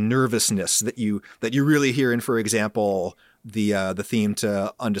 a nervousness that you really hear in, for example, the theme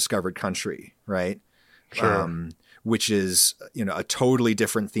to Undiscovered Country, right? Sure. Which is, a totally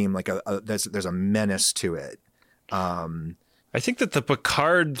different theme. Like there's a menace to it. I think that the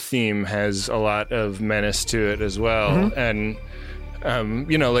Picard theme has a lot of menace to it as well. Mm-hmm.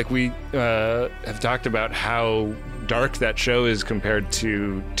 And, like we have talked about how dark that show is compared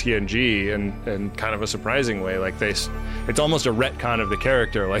to TNG and kind of a surprising way. Like it's almost a retcon of the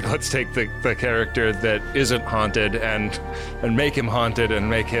character. Like, let's take the character that isn't haunted and make him haunted and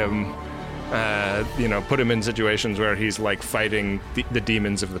make him, put him in situations where he's like fighting the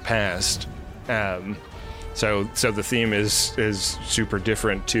demons of the past. So the theme is super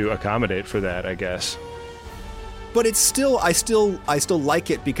different to accommodate for that, I guess. But it's still, I still like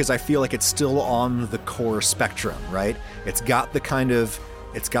it because I feel like it's still on the core spectrum, right? It's got the spacey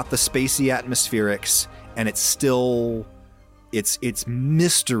atmospherics, and it's still, it's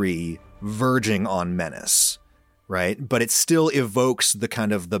mystery verging on menace, right? But it still evokes the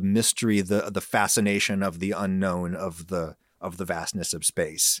kind of the mystery, the fascination of the unknown, of the vastness of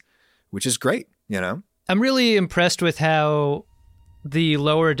space, which is great, I'm really impressed with how the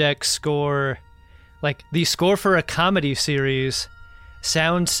Lower Deck score, like the score for a comedy series,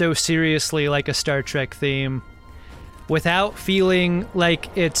 sounds so seriously like a Star Trek theme without feeling like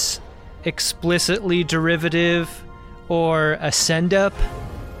it's explicitly derivative or a send-up.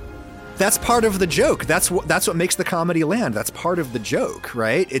 That's part of the joke. That's what makes the comedy land. That's part of the joke,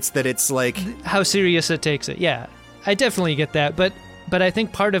 right? It's that it's like... how serious it takes it, yeah. I definitely get that, but I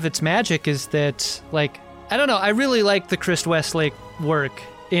think part of its magic is that, like, I don't know, I really like the Chris Westlake work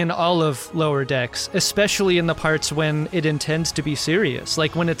in all of Lower Decks, especially in the parts when it intends to be serious.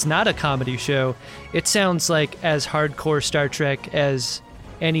 Like, when it's not a comedy show, it sounds like as hardcore Star Trek as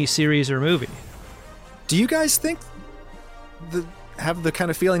any series or movie. Do you guys think, have the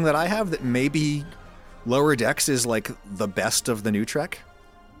kind of feeling that I have, that maybe Lower Decks is like the best of the new Trek?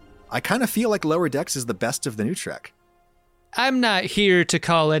 I kind of feel like Lower Decks is the best of the new Trek. I'm not here to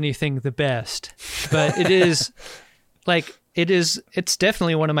call anything the best, but it is it's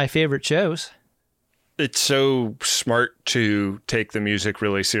definitely one of my favorite shows. It's so smart to take the music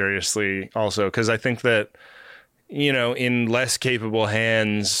really seriously also, because I think that, in less capable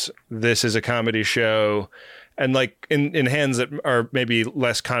hands, this is a comedy show, and like in hands that are maybe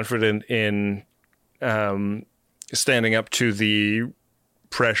less confident in standing up to the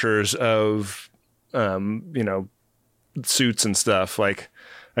pressures of, suits and stuff. Like,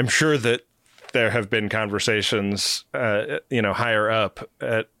 I'm sure that there have been conversations, higher up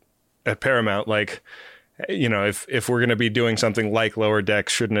at Paramount, like, if we're going to be doing something like Lower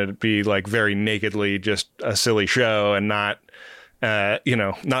Decks, shouldn't it be like very nakedly just a silly show and not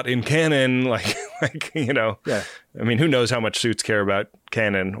in canon, like, yeah. I mean, who knows how much suits care about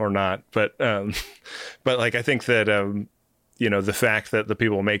canon or not, but like, I think that, the fact that the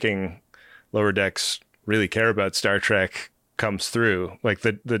people making Lower Decks really care about Star Trek comes through. Like,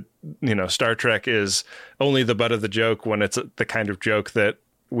 the Star Trek is only the butt of the joke when it's the kind of joke that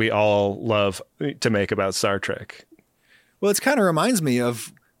we all love to make about Star Trek. Well, it kind of reminds me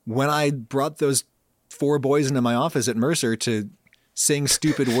of when I brought those 4 boys into my office at Mercer to sing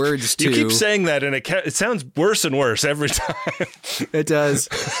stupid words to... You keep saying that, and it sounds worse and worse every time. It does.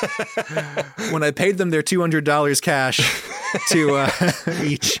 When I paid them their $200 cash to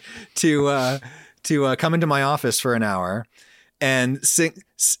each to come into my office for an hour and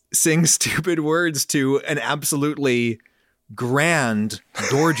sing stupid words to an absolutely grand,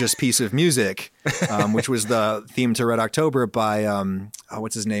 gorgeous piece of music, which was the theme to Red October by,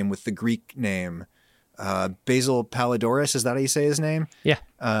 what's his name with the Greek name? Basil Palladouris, is that how you say his name? Yeah.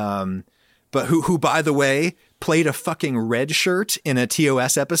 But who, by the way, played a fucking red shirt in a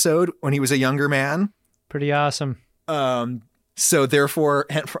TOS episode when he was a younger man. Pretty awesome. So therefore,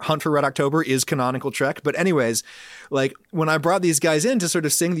 Hunt for Red October is canonical Trek. But anyways, like when I brought these guys in to sort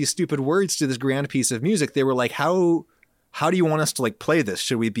of sing these stupid words to this grand piece of music, they were like, how do you want us to like play this?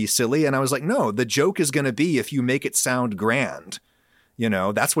 Should we be silly? And I was like, no, the joke is going to be if you make it sound grand, you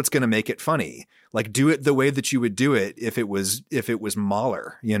know, that's what's going to make it funny. Like do it the way that you would do it if it was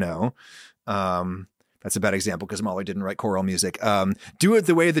Mahler, you know. That's a bad example because Mahler didn't write choral music. Do it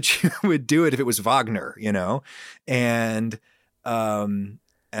the way that you would do it if it was Wagner, you know, and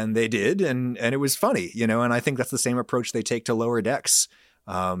they did, and it was funny, you know. And I think that's the same approach they take to Lower Decks,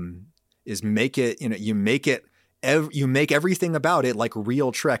 is make it, you know, you make everything about it like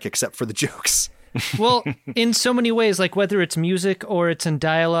real Trek except for the jokes. Well, in so many ways, like whether it's music or it's in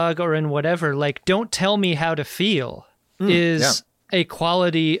dialogue or in whatever, like don't tell me how to feel is a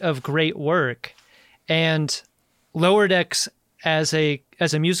quality of great work. And Lower Decks as a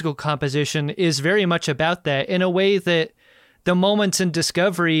musical composition is very much about that in a way that the moments in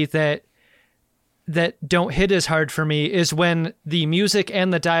Discovery that don't hit as hard for me is when the music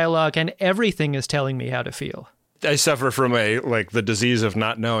and the dialogue and everything is telling me how to feel. I suffer from the disease of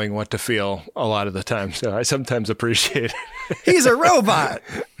not knowing what to feel a lot of the time, so I sometimes appreciate it. He's a robot.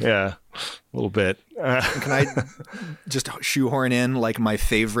 Yeah, a little bit. Can I just shoehorn in like my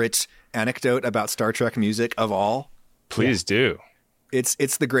favorite anecdote about Star Trek music of all? Please do. It's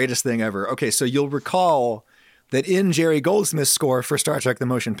the greatest thing ever. Okay, so you'll recall that in Jerry Goldsmith's score for Star Trek: The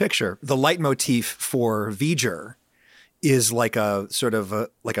Motion Picture, the leitmotif for V'ger is like a sort of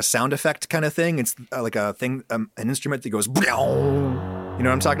like a sound effect kind of thing. It's like a thing, an instrument that goes, you know what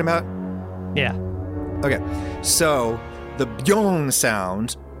I'm talking about? Yeah. Okay. So the byong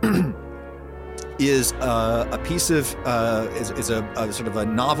sound is a piece of, is a sort of a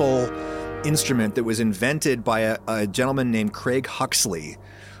novel instrument that was invented by a gentleman named Craig Huxley,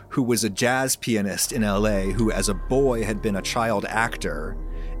 who was a jazz pianist in LA, who as a boy had been a child actor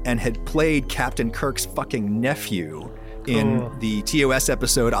and had played Captain Kirk's fucking nephew in the TOS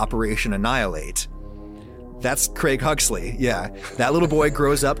episode Operation Annihilate. That's Craig Huxley. Yeah. That little boy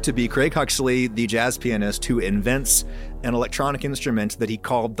grows up to be Craig Huxley, the jazz pianist who invents an electronic instrument that he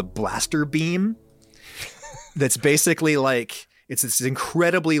called the blaster beam. That's basically like, it's this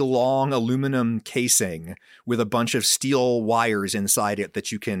incredibly long aluminum casing with a bunch of steel wires inside it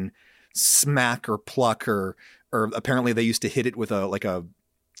that you can smack or pluck or apparently they used to hit it with a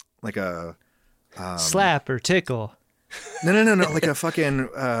slap or tickle. No, like a fucking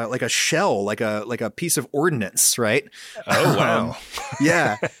like a shell, like a piece of ordnance, right? Oh wow.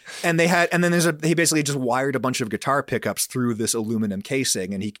 Yeah. And then he basically just wired a bunch of guitar pickups through this aluminum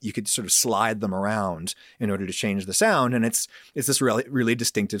casing, and you could sort of slide them around in order to change the sound, and it's this really, really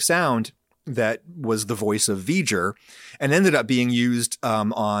distinctive sound that was the voice of V'ger and ended up being used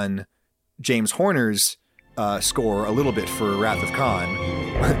on James Horner's score a little bit for Wrath of Khan.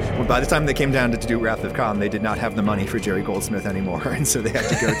 Well, by the time they came down to do Wrath of Khan, they did not have the money for Jerry Goldsmith anymore, and so they had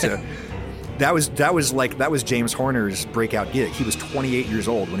to go to. That was James Horner's breakout gig. He was 28 years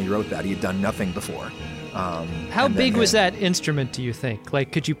old when he wrote that. He had done nothing before. How big was that instrument, do you think?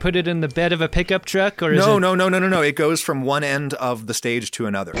 Like, could you put it in the bed of a pickup truck, or No. It goes from one end of the stage to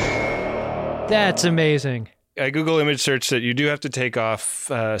another. That's amazing. I Google image search that you do have to take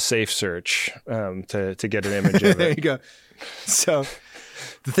off safe search to get an image of it. There you go. So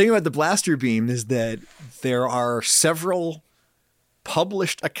the thing about the blaster beam is that there are several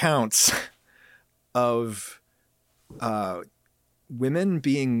published accounts of women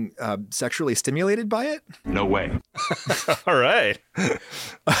being sexually stimulated by it. No way. All right.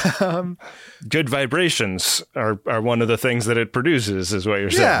 Good vibrations are one of the things that it produces, is what you're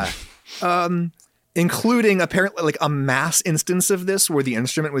saying. Yeah. Including apparently like a mass instance of this where the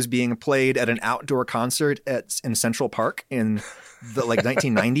instrument was being played at an outdoor concert in Central Park in the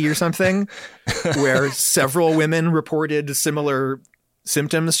 1990 or something, where several women reported similar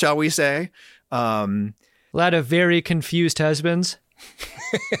symptoms, shall we say. A lot of very confused husbands.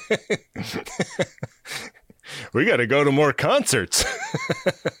 We got to go to more concerts.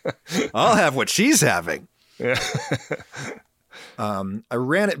 I'll have what she's having. Yeah. I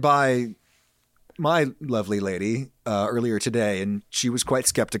ran it by my lovely lady earlier today, and she was quite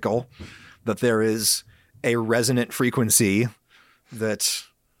skeptical that there is a resonant frequency that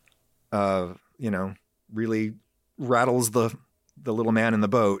really rattles the little man in the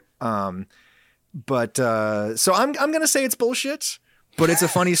boat. But so I'm going to say it's bullshit, but it's a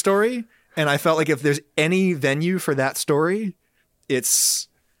funny story. And I felt like if there's any venue for that story, it's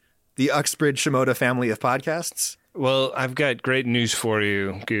the Uxbridge Shimoda family of podcasts. Well, I've got great news for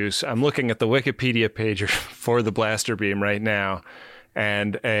you, Goose. I'm looking at the Wikipedia page for the blaster beam right now,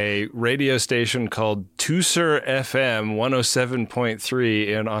 and a radio station called Tusur FM 107.3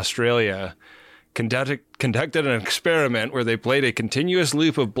 in Australia conducted an experiment where they played a continuous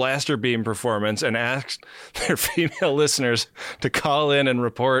loop of blaster beam performance and asked their female listeners to call in and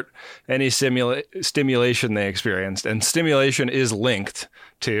report any stimulation they experienced. And stimulation is linked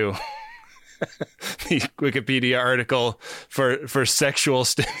to the Wikipedia article for sexual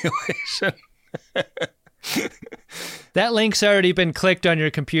stimulation. That link's already been clicked on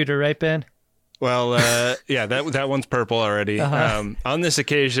your computer, right, Ben? Well, yeah, that one's purple already. On this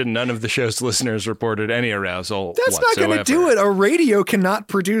occasion, none of the show's listeners reported any arousal That's whatsoever. not going to do it. A radio cannot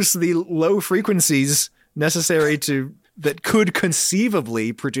produce the low frequencies necessary that could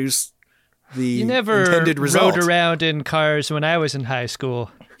conceivably produce the intended result. You never rode around in cars when I was in high school,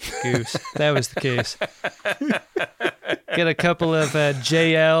 Goose. That was the case. Get a couple of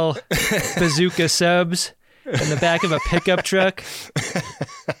JL bazooka subs in the back of a pickup truck.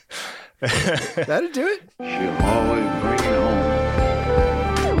 That'd do it. She'll always bring it home.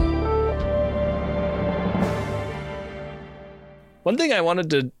 One thing I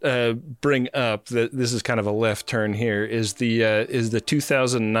wanted to bring up, that this is kind of a left turn here, is the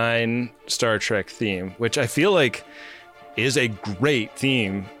 2009 Star Trek theme, which I feel like is a great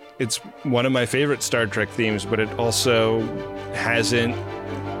theme. It's one of my favorite Star Trek themes, but it also hasn't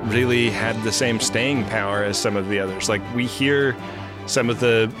really had the same staying power as some of the others. Like, we hear some of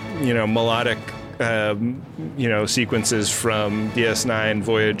the, melodic, sequences from DS9,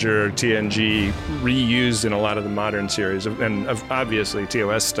 Voyager, TNG reused in a lot of the modern series. And obviously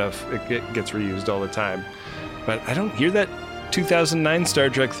TOS stuff, it gets reused all the time. But I don't hear that 2009 Star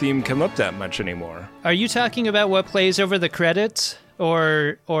Trek theme come up that much anymore. Are you talking about what plays over the credits?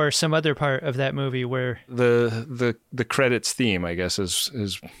 Or some other part of that movie where the credits theme, I guess,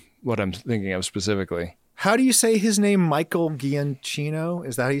 is what I'm thinking of specifically. How do you say his name? Michael Giacchino?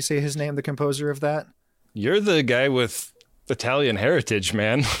 Is that how you say his name, the composer of that? You're the guy with Italian heritage,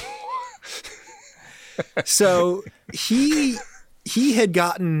 man. So he had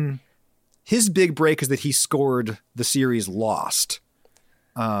gotten his big break is that he scored the series Lost.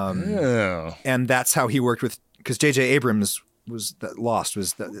 And that's how he worked with, because J.J. Abrams was that Lost,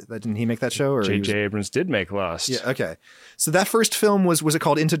 was that didn't he make that show? Or J.J. Abrams did make Lost. Yeah, okay. So that first film was it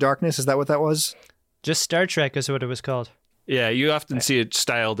called Into Darkness? Is that what that was? Just Star Trek is what it was called. Yeah, you often see it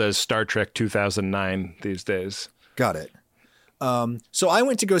styled as Star Trek 2009 these days. Got it. So I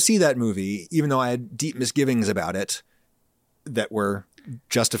went to go see that movie, even though I had deep misgivings about it that were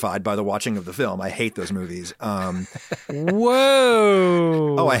justified by the watching of the film. I hate those movies. Whoa!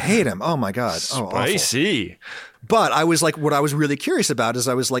 Oh, I hate them. Oh my God. Oh, spicy. Awful. But I was like, what I was really curious about is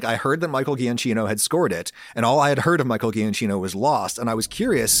I heard that Michael Giacchino had scored it, and all I had heard of Michael Giacchino was Lost, and I was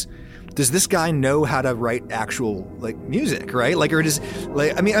curious, does this guy know how to write actual music, right? Or does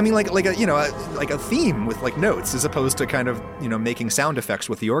a theme with notes as opposed to kind of making sound effects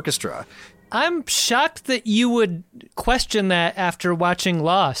with the orchestra. I'm shocked that you would question that after watching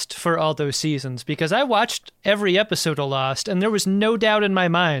Lost for all those seasons, because I watched every episode of Lost, and there was no doubt in my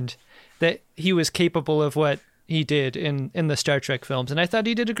mind that he was capable of what he did in the Star Trek films, and I thought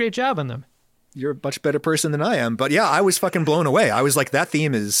he did a great job in them. You're a much better person than I am, but yeah, I was fucking blown away. I was like, that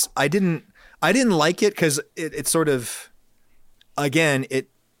theme is, I didn't like it because it sort of, again, it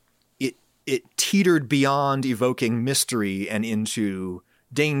teetered beyond evoking mystery and into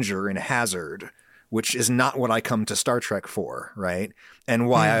danger and hazard, which is not what I come to Star Trek for, right? And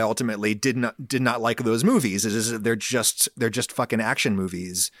why I ultimately did not like those movies is they're just fucking action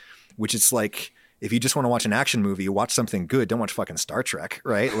movies, which it's like, if you just want to watch an action movie, watch something good. Don't watch fucking Star Trek,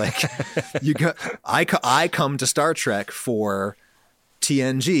 right? I come to Star Trek for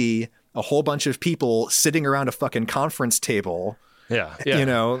TNG, a whole bunch of people sitting around a fucking conference table. Yeah.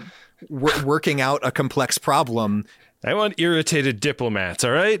 Working out a complex problem. I want irritated diplomats,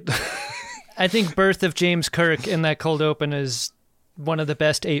 all right? I think Birth of James Kirk in that cold open is one of the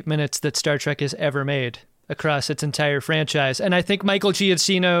best 8 minutes that Star Trek has ever made across its entire franchise. And I think Michael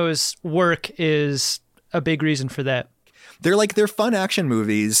Giacchino's work is a big reason for that. They're fun action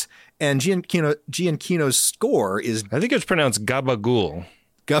movies, and Giacchino's score is... I think it's pronounced Gabagool.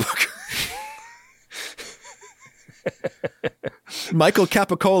 Michael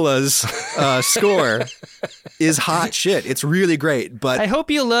Capicola's score is hot shit. It's really great, but I hope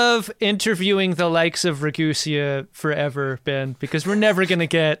you love interviewing the likes of Ragusea forever, Ben, because we're never going to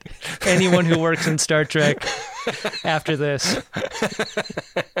get anyone who works in Star Trek after this.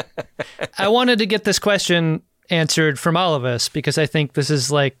 I wanted to get this question answered from all of us because I think this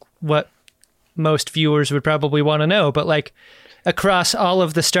is what most viewers would probably want to know, but across all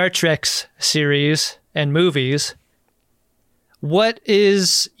of the Star Trek series and movies, What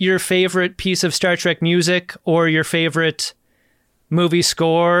is your favorite piece of Star Trek music, or your favorite movie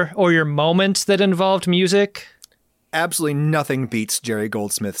score, or your moment that involved music? Absolutely nothing beats Jerry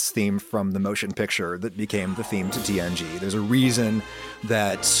Goldsmith's theme from the motion picture that became the theme to TNG. There's a reason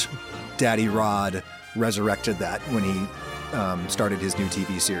that Daddy Rod resurrected that when he started his new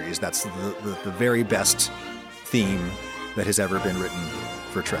TV series. That's the very best theme that has ever been written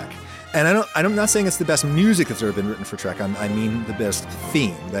for Trek. And I'm not saying it's the best music that's ever been written for Trek. I mean the best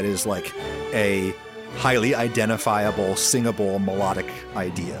theme. That is like a highly identifiable, singable, melodic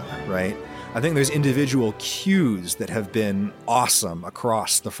idea, right? I think there's individual cues that have been awesome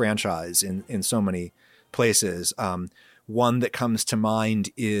across the franchise in so many places. One that comes to mind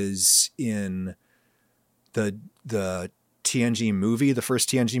is in the TNG movie, the first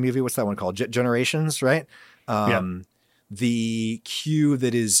TNG movie. What's that one called? Generations, right? The cue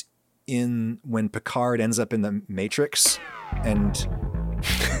that is in when Picard ends up in the Matrix, and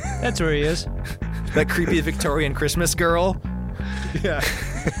that's where he is. That creepy Victorian Christmas girl. Yeah.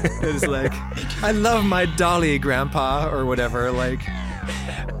 It's like, I love my dolly, Grandpa, or whatever. Like,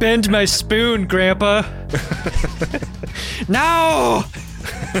 bend my spoon, Grandpa. No!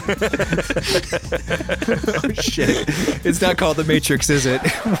 Oh, shit. It's not called the Matrix, is it?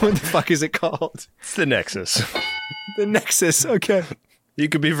 What the fuck is it called? It's the Nexus. The Nexus, okay. You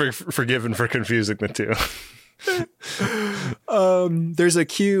could be forgiven for confusing the two. There's a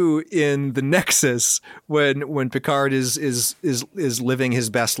cue in the Nexus when Picard is living his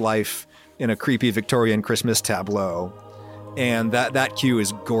best life in a creepy Victorian Christmas tableau, and that cue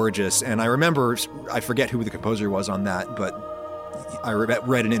is gorgeous. And I remember, I forget who the composer was on that, but I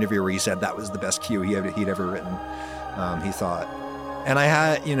read an interview where he said that was the best cue he'd ever written. He thought, and I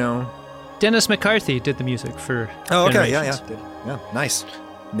had Dennis McCarthy did the music for. Oh, okay, yeah, nice,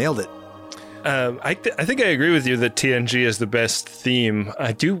 nailed it. I think I agree with you that TNG is the best theme.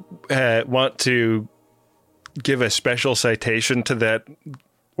 I do want to give a special citation to that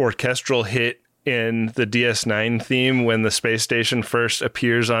orchestral hit in the DS9 theme when the space station first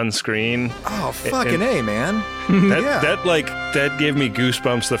appears on screen. Oh, fucking A, man. That gave me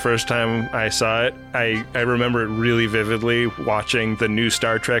goosebumps the first time I saw it. I remember it really vividly watching the new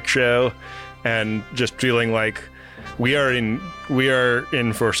Star Trek show and just feeling like we are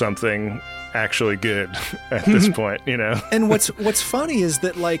in for something actually good at this point, you know. And what's funny is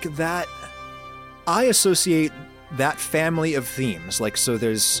that like that I associate that family of themes. Like, so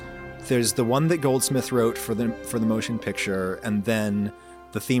there's the one that Goldsmith wrote for the motion picture, and then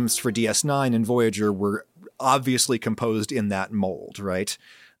the themes for DS9 and Voyager were obviously composed in that mold, right?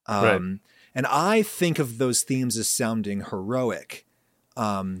 Right. And I think of those themes as sounding heroic.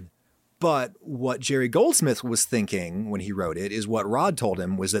 But what Jerry Goldsmith was thinking when he wrote it is what Rod told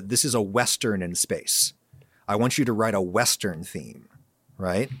him was that this is a Western in space. I want you to write a Western theme,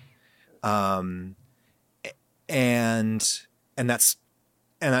 right? And that's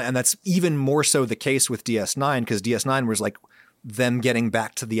even more so the case with DS9, because DS9 was like them getting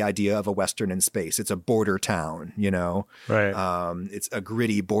back to the idea of a Western in space. It's a border town, you know? Right. It's a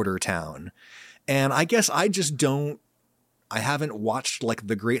gritty border town. And I guess I haven't watched like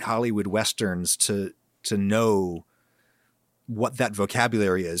the great Hollywood Westerns to know what that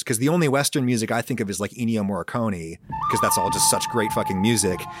vocabulary is. Because the only Western music I think of is like Ennio Morricone, because that's all just such great fucking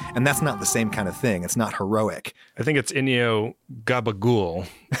music. And that's not the same kind of thing. It's not heroic. I think it's Ennio Gabagool,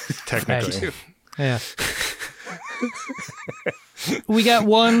 technically. Yeah. We got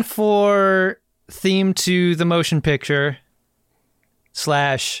one for theme to the motion picture /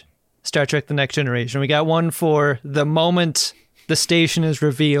 Star Trek The Next Generation. We got one for the moment the station is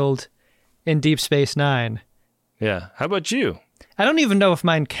revealed in Deep Space Nine. Yeah. How about you? I don't even know if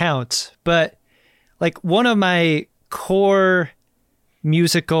mine counts, but like one of my core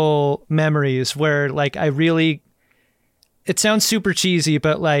musical memories where like it sounds super cheesy,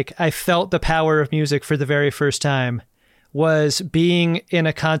 but like I felt the power of music for the very first time was being in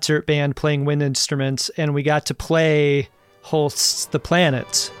a concert band playing wind instruments, and we got to play Holst's The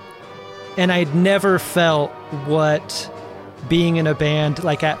Planets. And I'd never felt what being in a band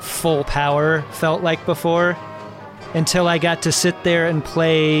like at full power felt like before until I got to sit there and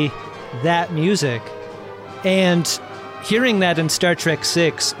play that music. And hearing that in Star Trek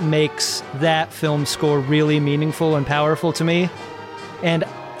VI makes that film score really meaningful and powerful to me. And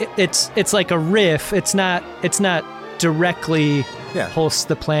it's like a riff. It's not directly Holst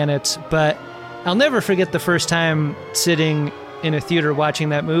the Planets, but I'll never forget the first time sitting in a theater watching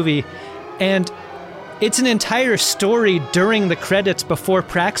that movie. And it's an entire story during the credits before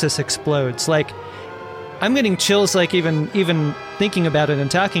Praxis explodes. Like, I'm getting chills, like even thinking about it and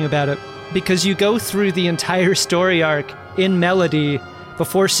talking about it, because you go through the entire story arc in melody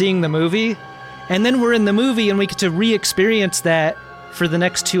before seeing the movie. And then we're in the movie and we get to re-experience that for the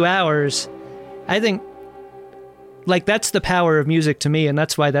next 2 hours. I think, like, that's the power of music to me, and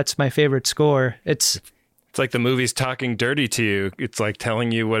that's why that's my favorite score. It's like the movie's talking dirty to you. It's like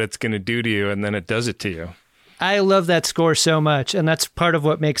telling you what it's going to do to you, and then it does it to you. I love that score so much, and that's part of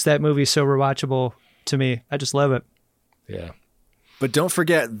what makes that movie so rewatchable to me. I just love it. Yeah. But don't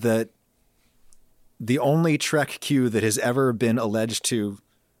forget that the only Trek cue that has ever been alleged to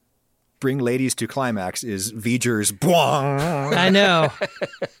bring ladies to climax is V'ger's Bwong. I know.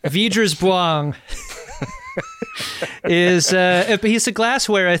 V'ger's Bwong is a piece of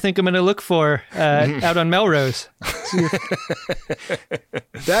glassware I think I'm going to look for out on Melrose.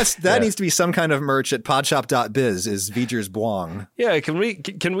 That needs to be some kind of merch at podshop.biz is V'ger's Bwong. Yeah, can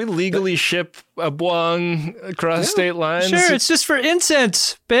we legally ship a Bwong across state lines? Sure, it's just for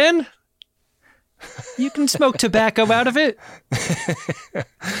incense, Ben. You can smoke tobacco out of it.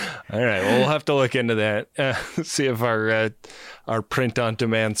 All right. Well, we'll have to look into that. See if our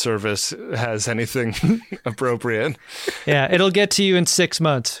print-on-demand service has anything appropriate. Yeah, it'll get to you in 6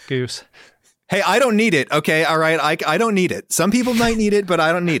 months, Goose. Hey, I don't need it. Okay, all right. I don't need it. Some people might need it, but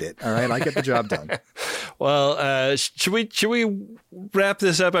I don't need it. All right, I get the job done. Well, should we wrap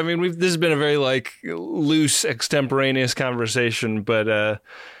this up? I mean, this has been a very loose, extemporaneous conversation, but.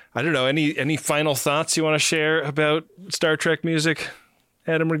 I don't know. Any final thoughts you want to share about Star Trek music,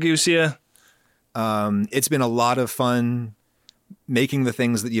 Adam Ragusea? It's been a lot of fun making the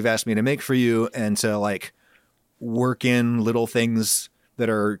things that you've asked me to make for you, and to work in little things that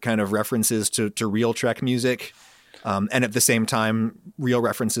are kind of references to real Trek music, and at the same time real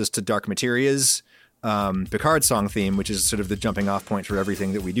references to Dark Materia's Picard song theme, which is sort of the jumping off point for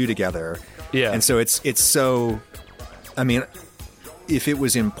everything that we do together. Yeah, and so it's so. I mean. If it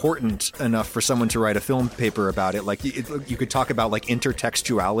was important enough for someone to write a film paper about it, you could talk about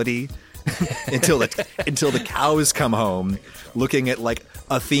intertextuality until the cows come home, looking at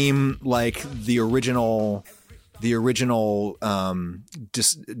a theme like the original Discovery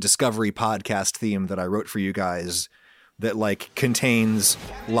podcast theme that I wrote for you guys, that contains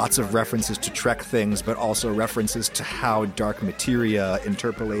lots of references to Trek things, but also references to how Dark Materia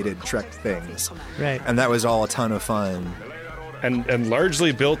interpolated Trek things. Right, and that was all a ton of fun. And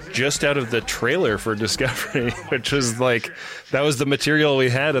largely built just out of the trailer for Discovery, which was that was the material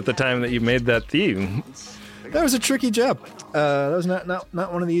we had at the time that you made that theme. That was a tricky job. That was not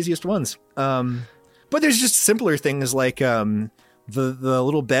one of the easiest ones. But there's just simpler things like the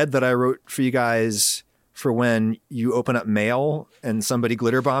little bed that I wrote for you guys for when you open up mail and somebody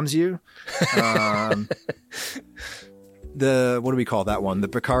glitter bombs you. What do we call that one? The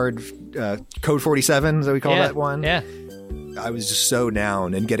Picard Code 47, is that we call that one? Yeah. I was just so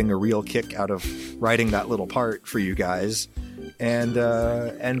down and getting a real kick out of writing that little part for you guys,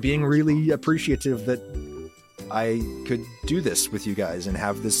 and being really appreciative that I could do this with you guys and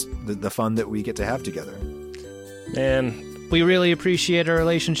have the fun that we get to have together. Man, we really appreciate our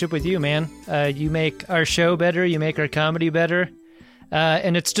relationship with you, man. You make our show better, you make our comedy better,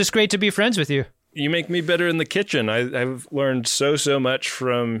 and it's just great to be friends with you. You make me better in the kitchen. I've learned so much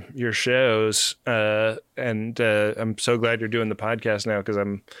from your shows, and I'm so glad you're doing the podcast now, because I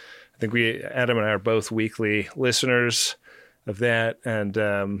think Adam and I are both weekly listeners of that. And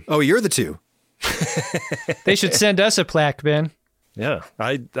you're the two. They should send us a plaque, Ben. Yeah,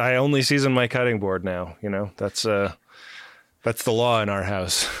 I only season my cutting board now. That's the law in our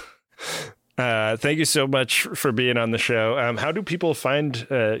house. Thank you so much for being on the show. How do people find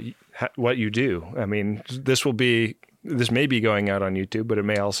what you do? I mean, this may be going out on YouTube, but it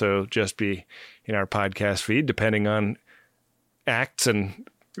may also just be in our podcast feed, depending on acts and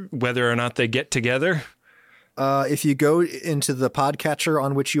whether or not they get together. If you go into the podcatcher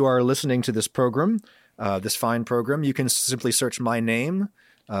on which you are listening to this program, this fine program, you can simply search my name,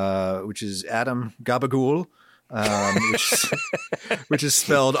 which is Adam Gabagool, which is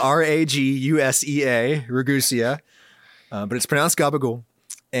spelled Ragusea, Ragusea, but it's pronounced Gabagool.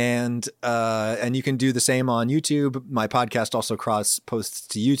 And you can do the same on YouTube. My podcast also posts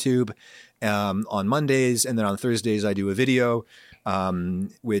to YouTube on Mondays, and then on Thursdays I do a video,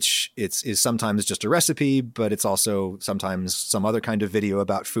 which is sometimes just a recipe, but it's also sometimes some other kind of video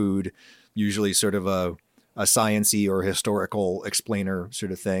about food, usually sort of a science-y or historical explainer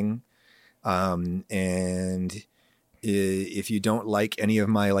sort of thing. And if you don't like any of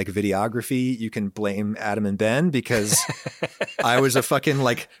my videography, you can blame Adam and Ben, because I was a fucking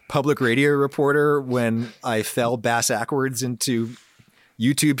public radio reporter when I fell bass backwards into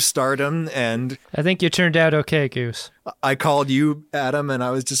YouTube stardom. And I think you turned out okay, Goose. I called you, Adam, and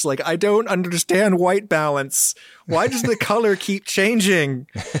I was just like, I don't understand white balance. Why does the color keep changing?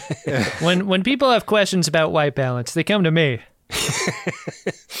 When people have questions about white balance, they come to me.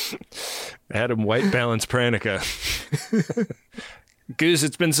 Adam White Balance Pranica. Goose,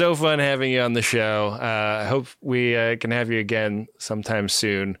 it's been so fun having you on the show. I hope we can have you again sometime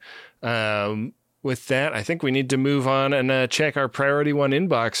soon. With that, I think we need to move on and check our Priority One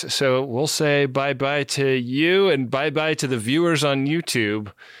inbox. So we'll say bye-bye to you and bye-bye to the viewers on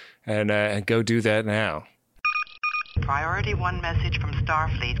YouTube, and go do that now. Priority One message from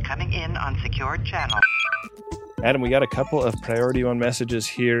Starfleet coming in on secured channel. Adam, we got a couple of Priority One messages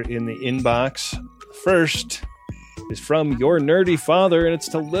here in the inbox. First is from your nerdy father, and it's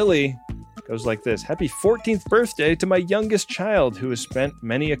to Lily. It goes like this. Happy 14th birthday to my youngest child, who has spent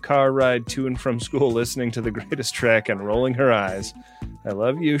many a car ride to and from school listening to The Greatest Trek and rolling her eyes. I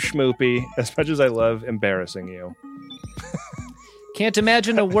love you, Schmoopy, as much as I love embarrassing you. Can't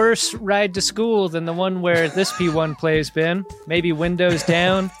imagine a worse ride to school than the one where this P1 plays, Ben. Maybe windows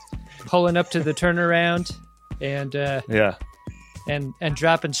down, pulling up to the turnaround, and and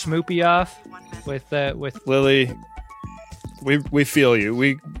dropping Schmoopy off with Lily. We feel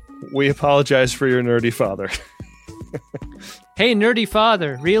you. We apologize for your nerdy father. Hey, nerdy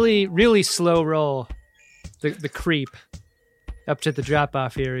father, really, really slow roll the creep up to the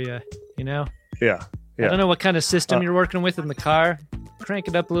drop-off area, you know? Yeah. I don't know what kind of system you're working with in the car. Crank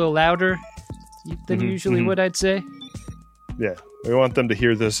it up a little louder than you usually would, I'd say. Yeah, we want them to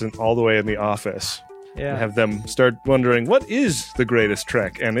hear this all the way in the office. Yeah. And have them start wondering, what is The Greatest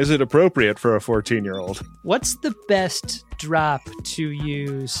Trek, and is it appropriate for a 14-year-old? What's the best drop to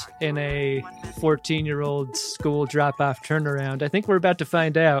use in a 14-year-old school drop-off turnaround? I think we're about to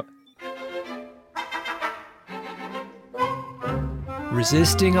find out.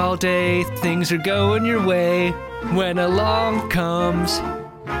 Resisting all day, things are going your way. When along comes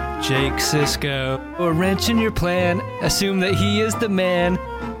Jake Sisko, or wrench in your plan, assume that he is the man.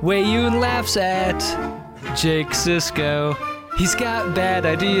 Way Yoon laughs at Jake Sisko. He's got bad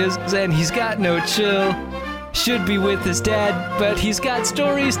ideas and he's got no chill. Should be with his dad, but he's got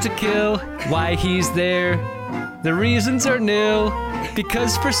stories to kill. Why he's there, the reasons are nil.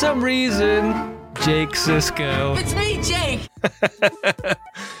 Because for some reason, Jake Sisko. It's me, Jake!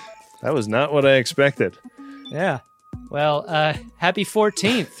 That was not what I expected. Yeah. Well, happy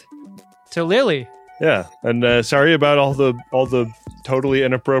 14th to Lily. Yeah, and sorry about all the totally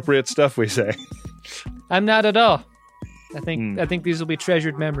inappropriate stuff we say. I'm not at all. I think these will be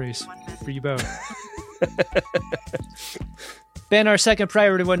treasured memories for you both. Ben, our second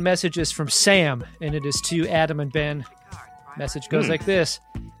Priority One message is from Sam, and it is to Adam and Ben. Message goes like this.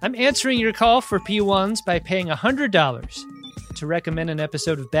 I'm answering your call for P1s by paying $100 to recommend an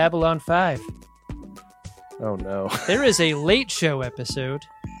episode of Babylon 5. Oh, no. There is a late show episode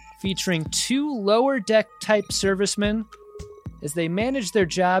featuring two lower deck type servicemen as they manage their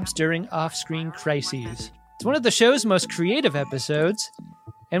jobs during off-screen crises. It's one of the show's most creative episodes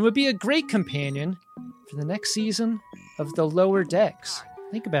and would be a great companion for the next season of The Lower Decks.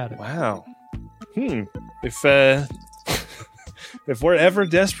 Think about it. Wow. If we're ever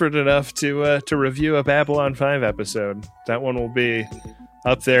desperate enough to review a Babylon 5 episode, that one will be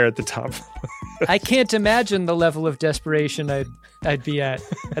up there at the top. I can't imagine the level of desperation I'd be at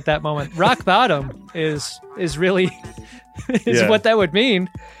that moment. Rock bottom is really what that would mean.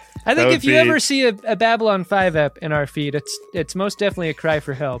 I think if you ever see a Babylon 5 ep in our feed, it's most definitely a cry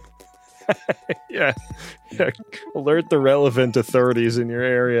for help. Yeah. Alert the relevant authorities in your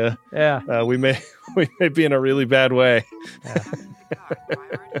area. Yeah. We may be in a really bad way. Yeah.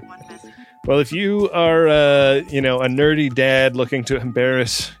 Well, if you are a nerdy dad looking to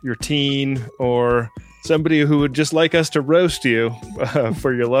embarrass your teen, or somebody who would just like us to roast you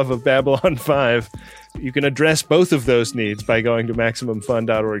for your love of Babylon 5, you can address both of those needs by going to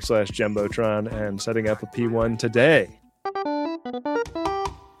MaximumFun.org/Jumbotron and setting up a P1 today. All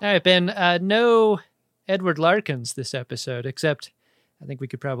right, Ben, no Edward Larkins this episode, except I think we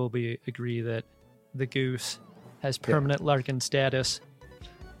could probably agree that the Goose has permanent Larkin status.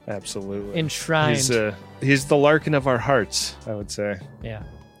 Absolutely. Enshrined. He's the Larkin of our hearts, I would say. Yeah,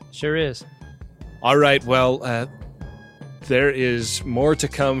 sure is. All right, well, there is more to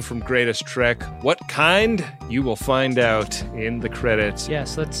come from Greatest Trek. What kind? You will find out in the credits.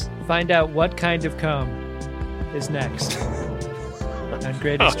 Yes, let's find out what kind of cum is next on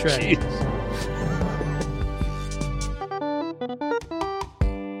Greatest Trek. Geez.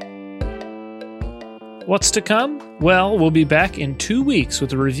 What's to come? Well, we'll be back in 2 weeks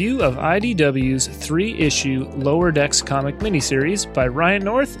with a review of IDW's 3-issue Lower Decks comic miniseries by Ryan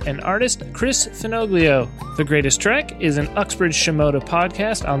North and artist Chris Finoglio. The Greatest Trek is an Uxbridge Shimoda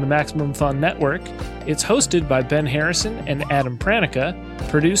podcast on the Maximum Fun Network. It's hosted by Ben Harrison and Adam Pranica,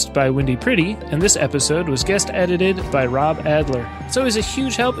 produced by Wendy Pretty, and this episode was guest edited by Rob Adler. It's always a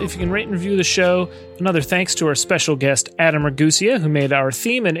huge help if you can rate and review the show. Another thanks to our special guest, Adam Ragusea, who made our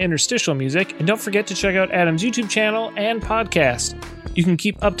theme and interstitial music. And don't forget to check out Adam's YouTube channel and podcast. You can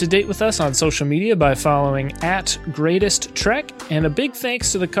keep up to date with us on social media by following @GreatestTrek, and a big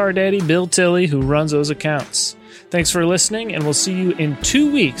thanks to the car daddy, Bill Tilley, who runs those accounts. Thanks for listening, and we'll see you in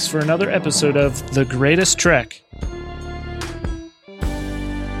 2 weeks for another episode of The Greatest Trek.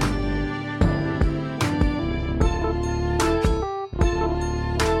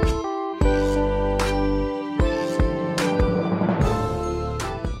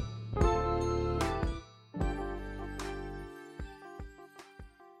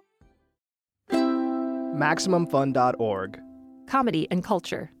 MaximumFun.org. Comedy and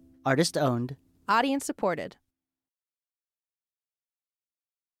culture. Artist owned. Audience supported.